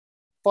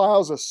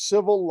files a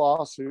civil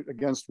lawsuit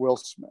against Will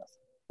Smith.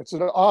 It's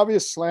an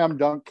obvious slam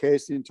dunk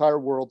case. The entire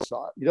world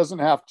saw it. He doesn't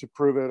have to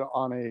prove it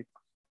on a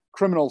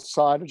criminal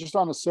side, just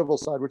on a civil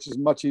side, which is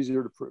much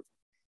easier to prove.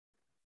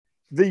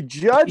 The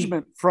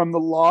judgment from the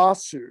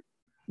lawsuit,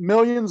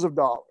 millions of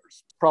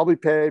dollars, probably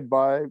paid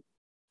by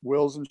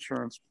Will's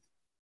insurance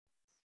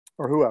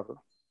or whoever.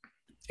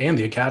 And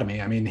the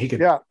Academy. I mean, he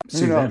could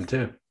sue them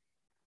too.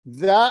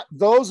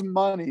 Those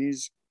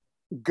monies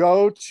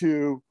go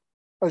to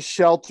a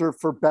shelter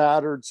for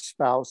battered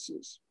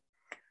spouses.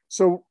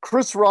 So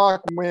Chris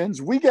Rock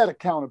wins. We get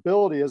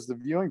accountability as the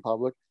viewing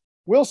public.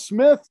 Will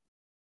Smith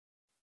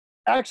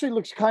actually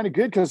looks kind of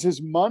good because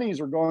his monies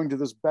are going to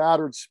this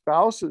battered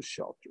spouses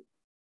shelter.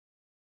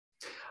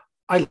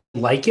 I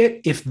like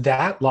it if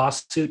that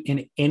lawsuit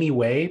in any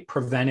way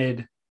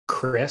prevented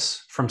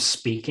Chris from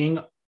speaking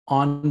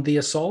on the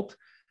assault,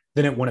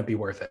 then it wouldn't be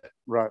worth it.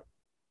 Right.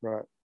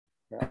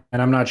 Yeah.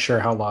 And I'm not sure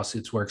how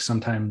lawsuits work.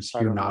 Sometimes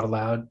you're not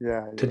allowed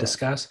to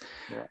discuss.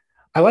 Yeah.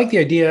 I like the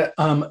idea.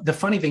 The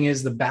funny thing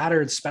is the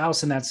battered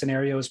spouse in that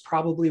scenario is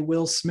probably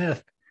Will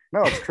Smith.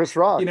 No, it's Chris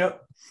Rock. You know,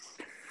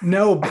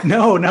 no.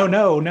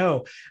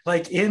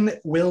 Like, in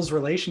Will's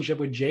relationship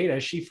with Jada,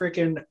 she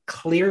freaking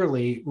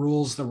clearly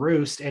rules the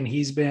roost. And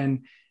he's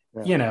been,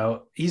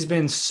 he's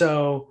been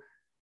so,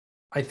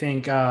 I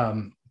think,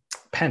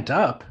 pent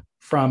up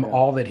from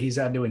all that he's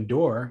had to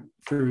endure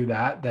through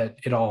that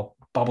it all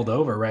bubbled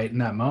over right in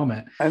that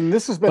moment. And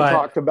this has been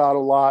talked about a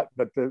lot,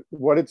 but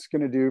what it's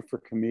going to do for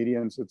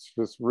comedians, it's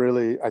just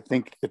really, I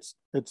think it's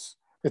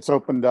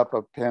opened up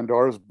a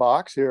Pandora's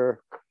box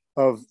here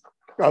of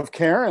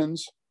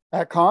Karens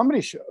at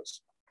comedy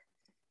shows.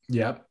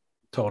 Yep,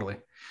 totally.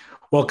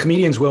 Well,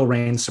 comedians will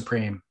reign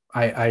supreme.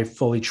 I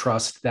fully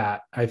trust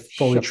that. I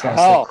fully trust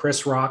that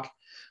Chris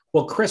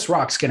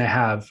Rock's going to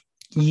have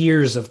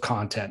years of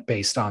content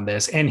based on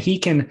this, and he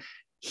can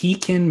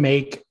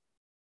make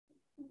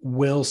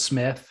Will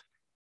Smith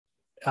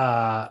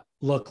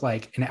look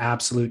like an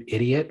absolute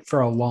idiot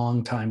for a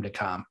long time to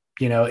come,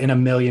 in a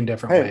million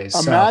different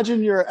ways.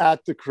 Imagine you're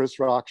at the Chris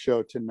Rock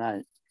show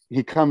tonight.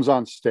 He comes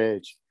on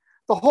stage.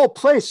 The whole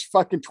place,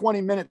 fucking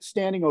 20-minute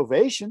standing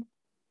ovation.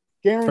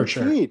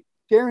 Guaranteed.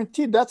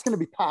 Guaranteed. That's going to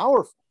be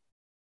powerful.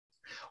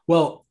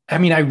 Well, I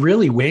mean, I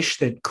really wish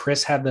that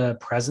Chris had the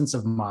presence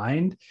of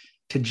mind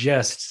to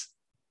just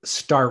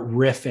start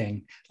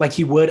riffing like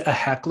he would a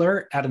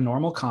heckler at a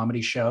normal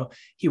comedy show.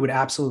 He would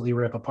absolutely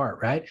rip apart,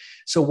 right?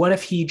 So what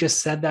if he just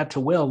said that to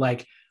Will,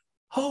 like,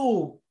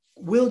 oh,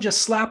 Will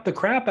just slapped the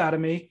crap out of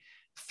me.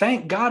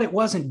 Thank God it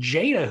wasn't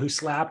Jada who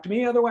slapped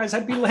me. Otherwise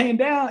I'd be laying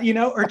down,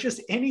 or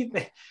just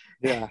anything.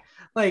 Yeah.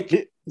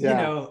 Like,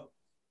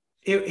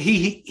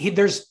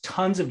 there's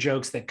tons of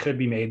jokes that could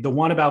be made. The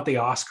one about the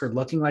Oscar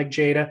looking like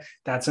Jada,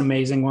 that's an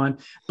amazing one,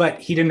 but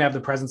he didn't have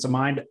the presence of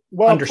mind.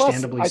 Well,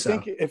 understandably plus, I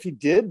think if he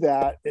did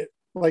that,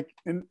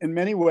 in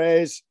many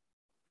ways,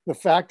 the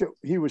fact that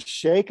he was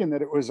shaken,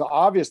 that it was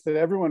obvious that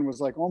everyone was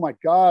like, oh my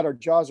God, our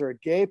jaws are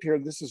agape here.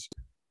 This is,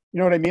 you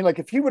know what I mean? Like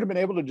if he would have been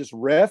able to just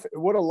riff, it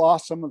would have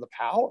lost some of the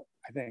power,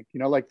 I think,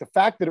 like the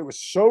fact that it was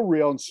so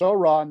real and so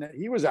raw and that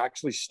he was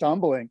actually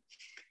stumbling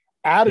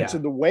added to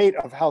the weight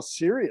of how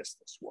serious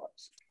this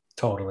was.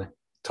 Totally.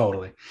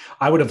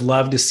 I would have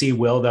loved to see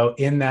Will, though,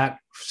 in that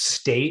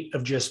state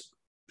of just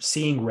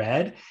seeing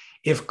red.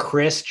 If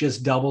Chris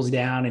just doubles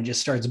down and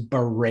just starts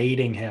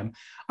berating him,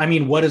 I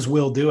mean, what does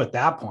Will do at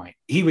that point?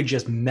 He would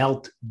just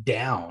melt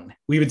down.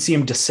 We would see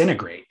him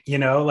disintegrate,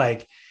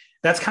 like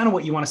that's kind of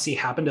what you want to see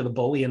happen to the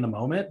bully in the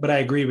moment. But I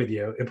agree with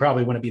you. It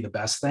probably wouldn't be the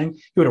best thing.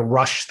 He would have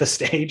rushed the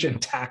stage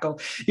and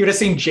tackled. You would have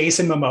seen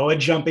Jason Momoa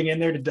jumping in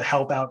there to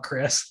help out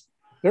Chris.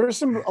 There are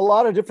a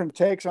lot of different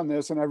takes on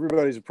this, and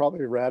everybody's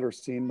probably read or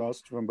seen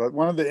most of them. But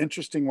one of the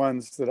interesting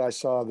ones that I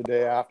saw the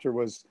day after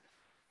was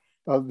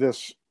of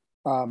this,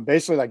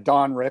 basically like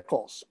Don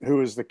Rickles,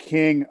 who is the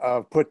king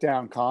of put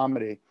down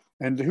comedy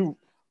and who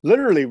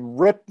literally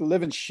ripped the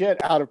living shit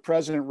out of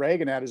President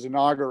Reagan at his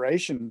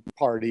inauguration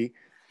party.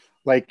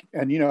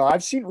 And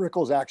I've seen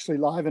Rickles actually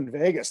live in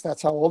Vegas.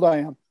 That's how old I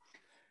am.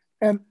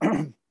 And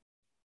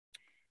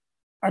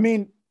I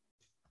mean,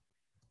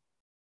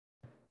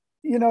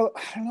 I don't know.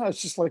 It's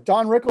just like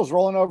Don Rickles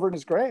rolling over in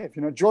his grave.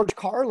 George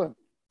Carlin.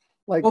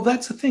 Well,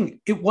 that's the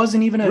thing. It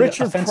wasn't even an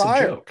offensive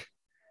joke.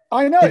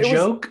 I know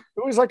it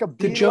was like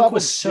the joke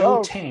was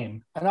so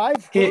tame. And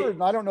I've heard,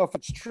 and I don't know if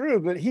it's true,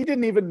 but he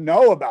didn't even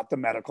know about the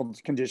medical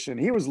condition.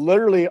 He was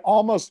literally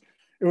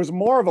it was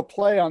more of a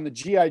play on the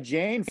G.I.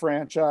 Jane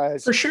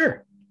franchise. For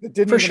sure. That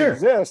didn't even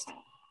exist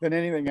than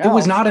anything else. It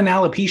was not an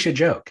alopecia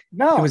joke.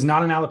 No. It was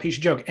not an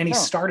alopecia joke. And he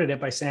started it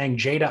by saying,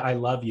 Jada, I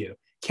love you.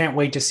 Can't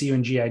wait to see you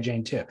in G.I.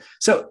 Jane 2.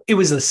 So it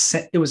was a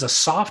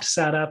soft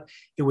setup.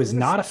 It was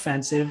not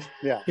offensive.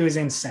 Yeah. It was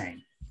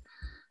insane.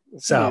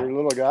 So,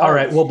 little guy. All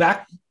right. Well,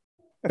 back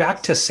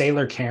to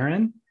Sailor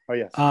Karen. Oh,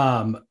 yes.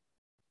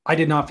 I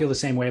did not feel the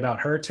same way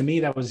about her. To me,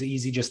 that was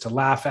easy just to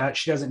laugh at.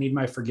 She doesn't need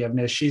my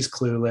forgiveness. She's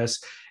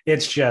clueless.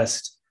 It's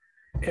just,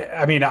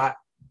 I mean, I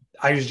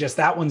was just,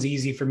 that one's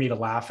easy for me to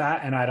laugh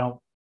at. And I don't,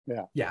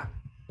 yeah.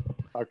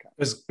 Okay.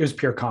 It was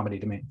pure comedy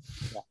to me.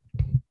 Yeah.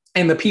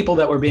 And the people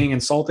that were being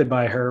insulted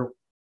by her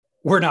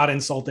were not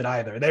insulted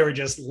either. They were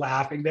just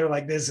laughing. They were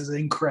like, this is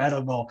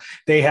incredible.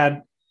 They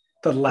had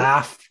the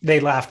laugh. They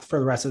laughed for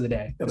the rest of the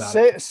day.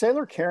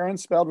 Sailor Karen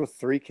spelled with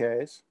 3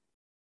 Ks,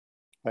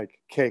 like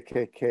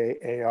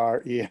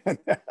KKKARENS.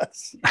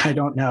 I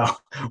don't know.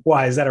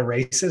 Why? Is that a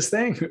racist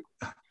thing?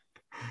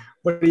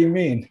 What do you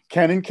mean?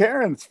 Ken and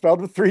Karen spelled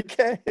with 3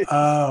 Ks.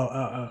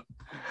 Oh.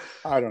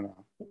 I don't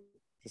know.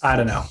 I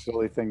don't know.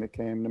 Silly thing that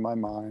came to my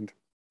mind.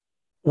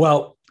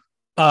 Well,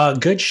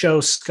 good show,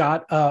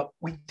 Scott.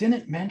 We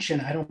didn't mention,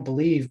 I don't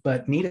believe,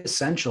 but Neat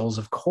Essentials,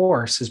 of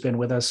course, has been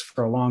with us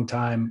for a long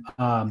time.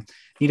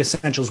 Neat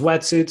Essentials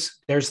wetsuits.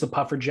 There's the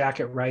puffer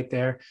jacket right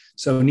there.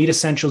 So Neat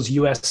Essentials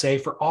USA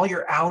for all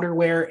your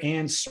outerwear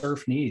and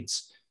surf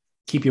needs.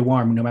 Keep you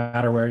warm no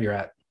matter where you're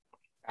at.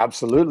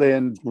 Absolutely.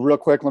 And real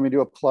quick, let me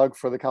do a plug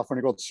for the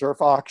California Gold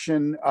Surf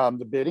Auction.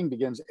 The bidding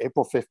begins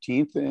April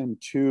 15th in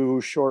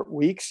 2 short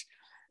weeks,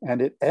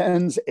 and it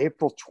ends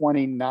April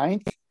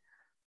 29th.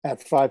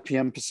 At 5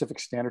 p.m. Pacific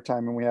Standard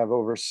Time, and we have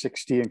over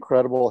 60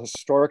 incredible,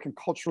 historic, and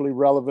culturally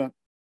relevant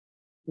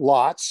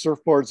lots,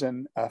 surfboards,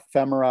 and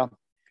ephemera.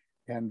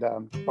 And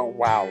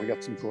wow, we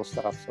got some cool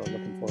stuff. So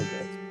looking forward to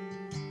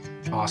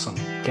it. Awesome!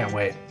 Can't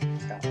wait.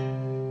 Yeah.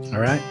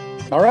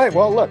 All right.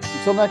 Well, look.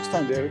 Until next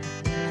time, David.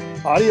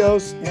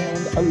 Adios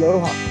and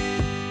aloha.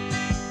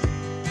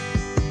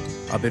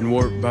 I've been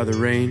warped by the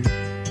rain,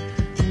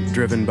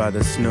 driven by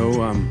the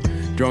snow. I'm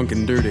drunk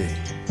and dirty.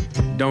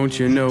 Don't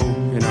you know?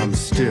 And I'm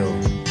still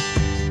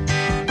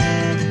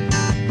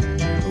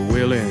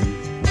willing.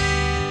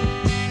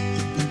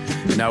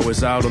 And I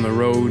was out on the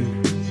road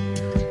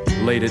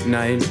late at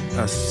night.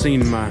 I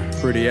seen my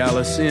pretty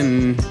Alice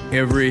in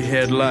every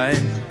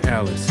headlight.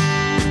 Alice,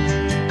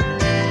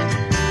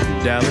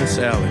 Dallas,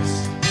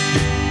 Alice.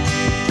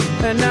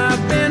 And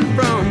I've been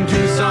from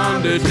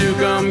Tucson to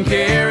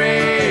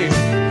Tucumcari,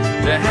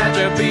 to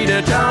Hatchapee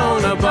to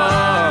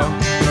Tonopah,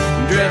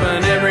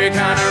 driven every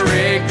kind of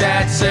rig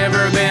that's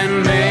ever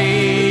been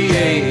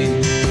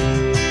made.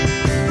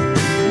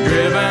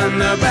 Driven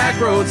the back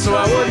road so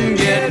I wouldn't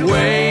get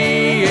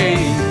weighed.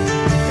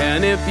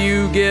 And if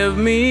you give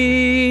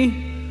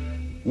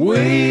me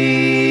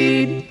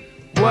weed,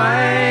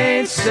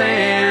 white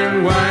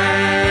sand wine,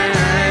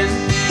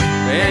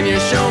 and you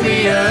show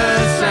me a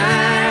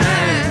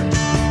sign,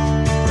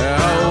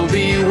 I'll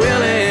be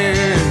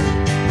willing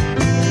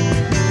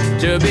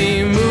to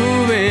be moving.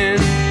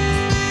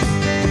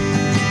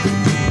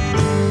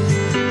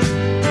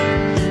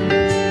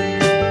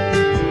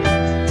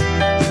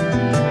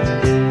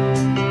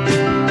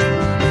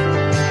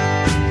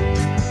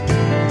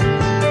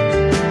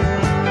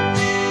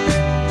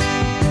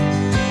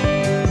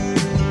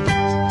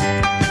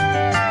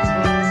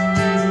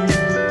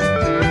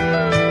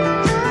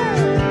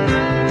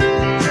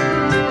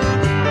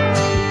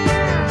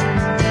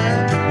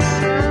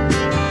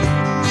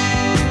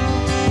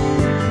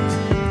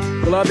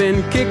 I've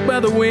been kicked by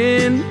the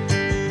wind,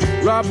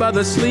 robbed by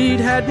the sleet,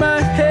 had my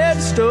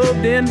head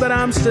stoved in, but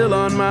I'm still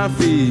on my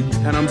feet,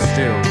 and I'm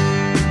still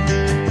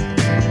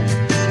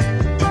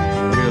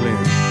really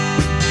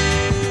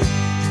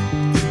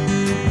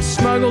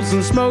smuggles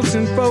and smokes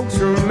and folks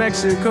from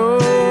Mexico,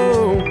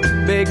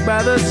 baked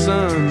by the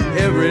sun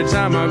every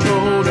time I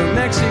go to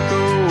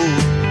Mexico,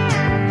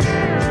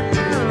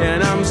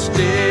 and I'm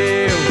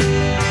still,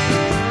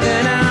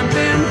 and I've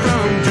been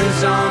from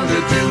Tucson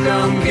to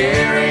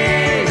Tucumcari,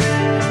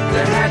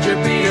 the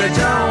Hatchapee to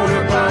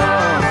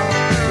Tonopah,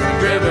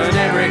 driven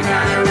every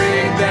kind of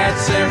rig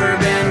that's ever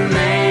been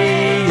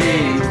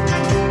made,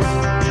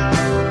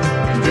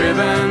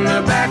 driven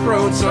the back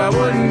road so I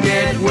wouldn't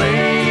get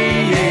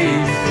weighed,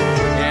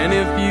 and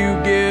if you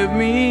give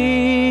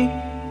me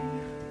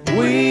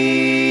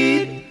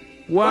weed,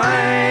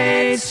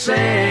 white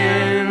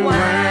sand wine,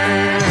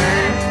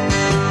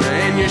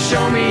 and you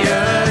show me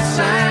a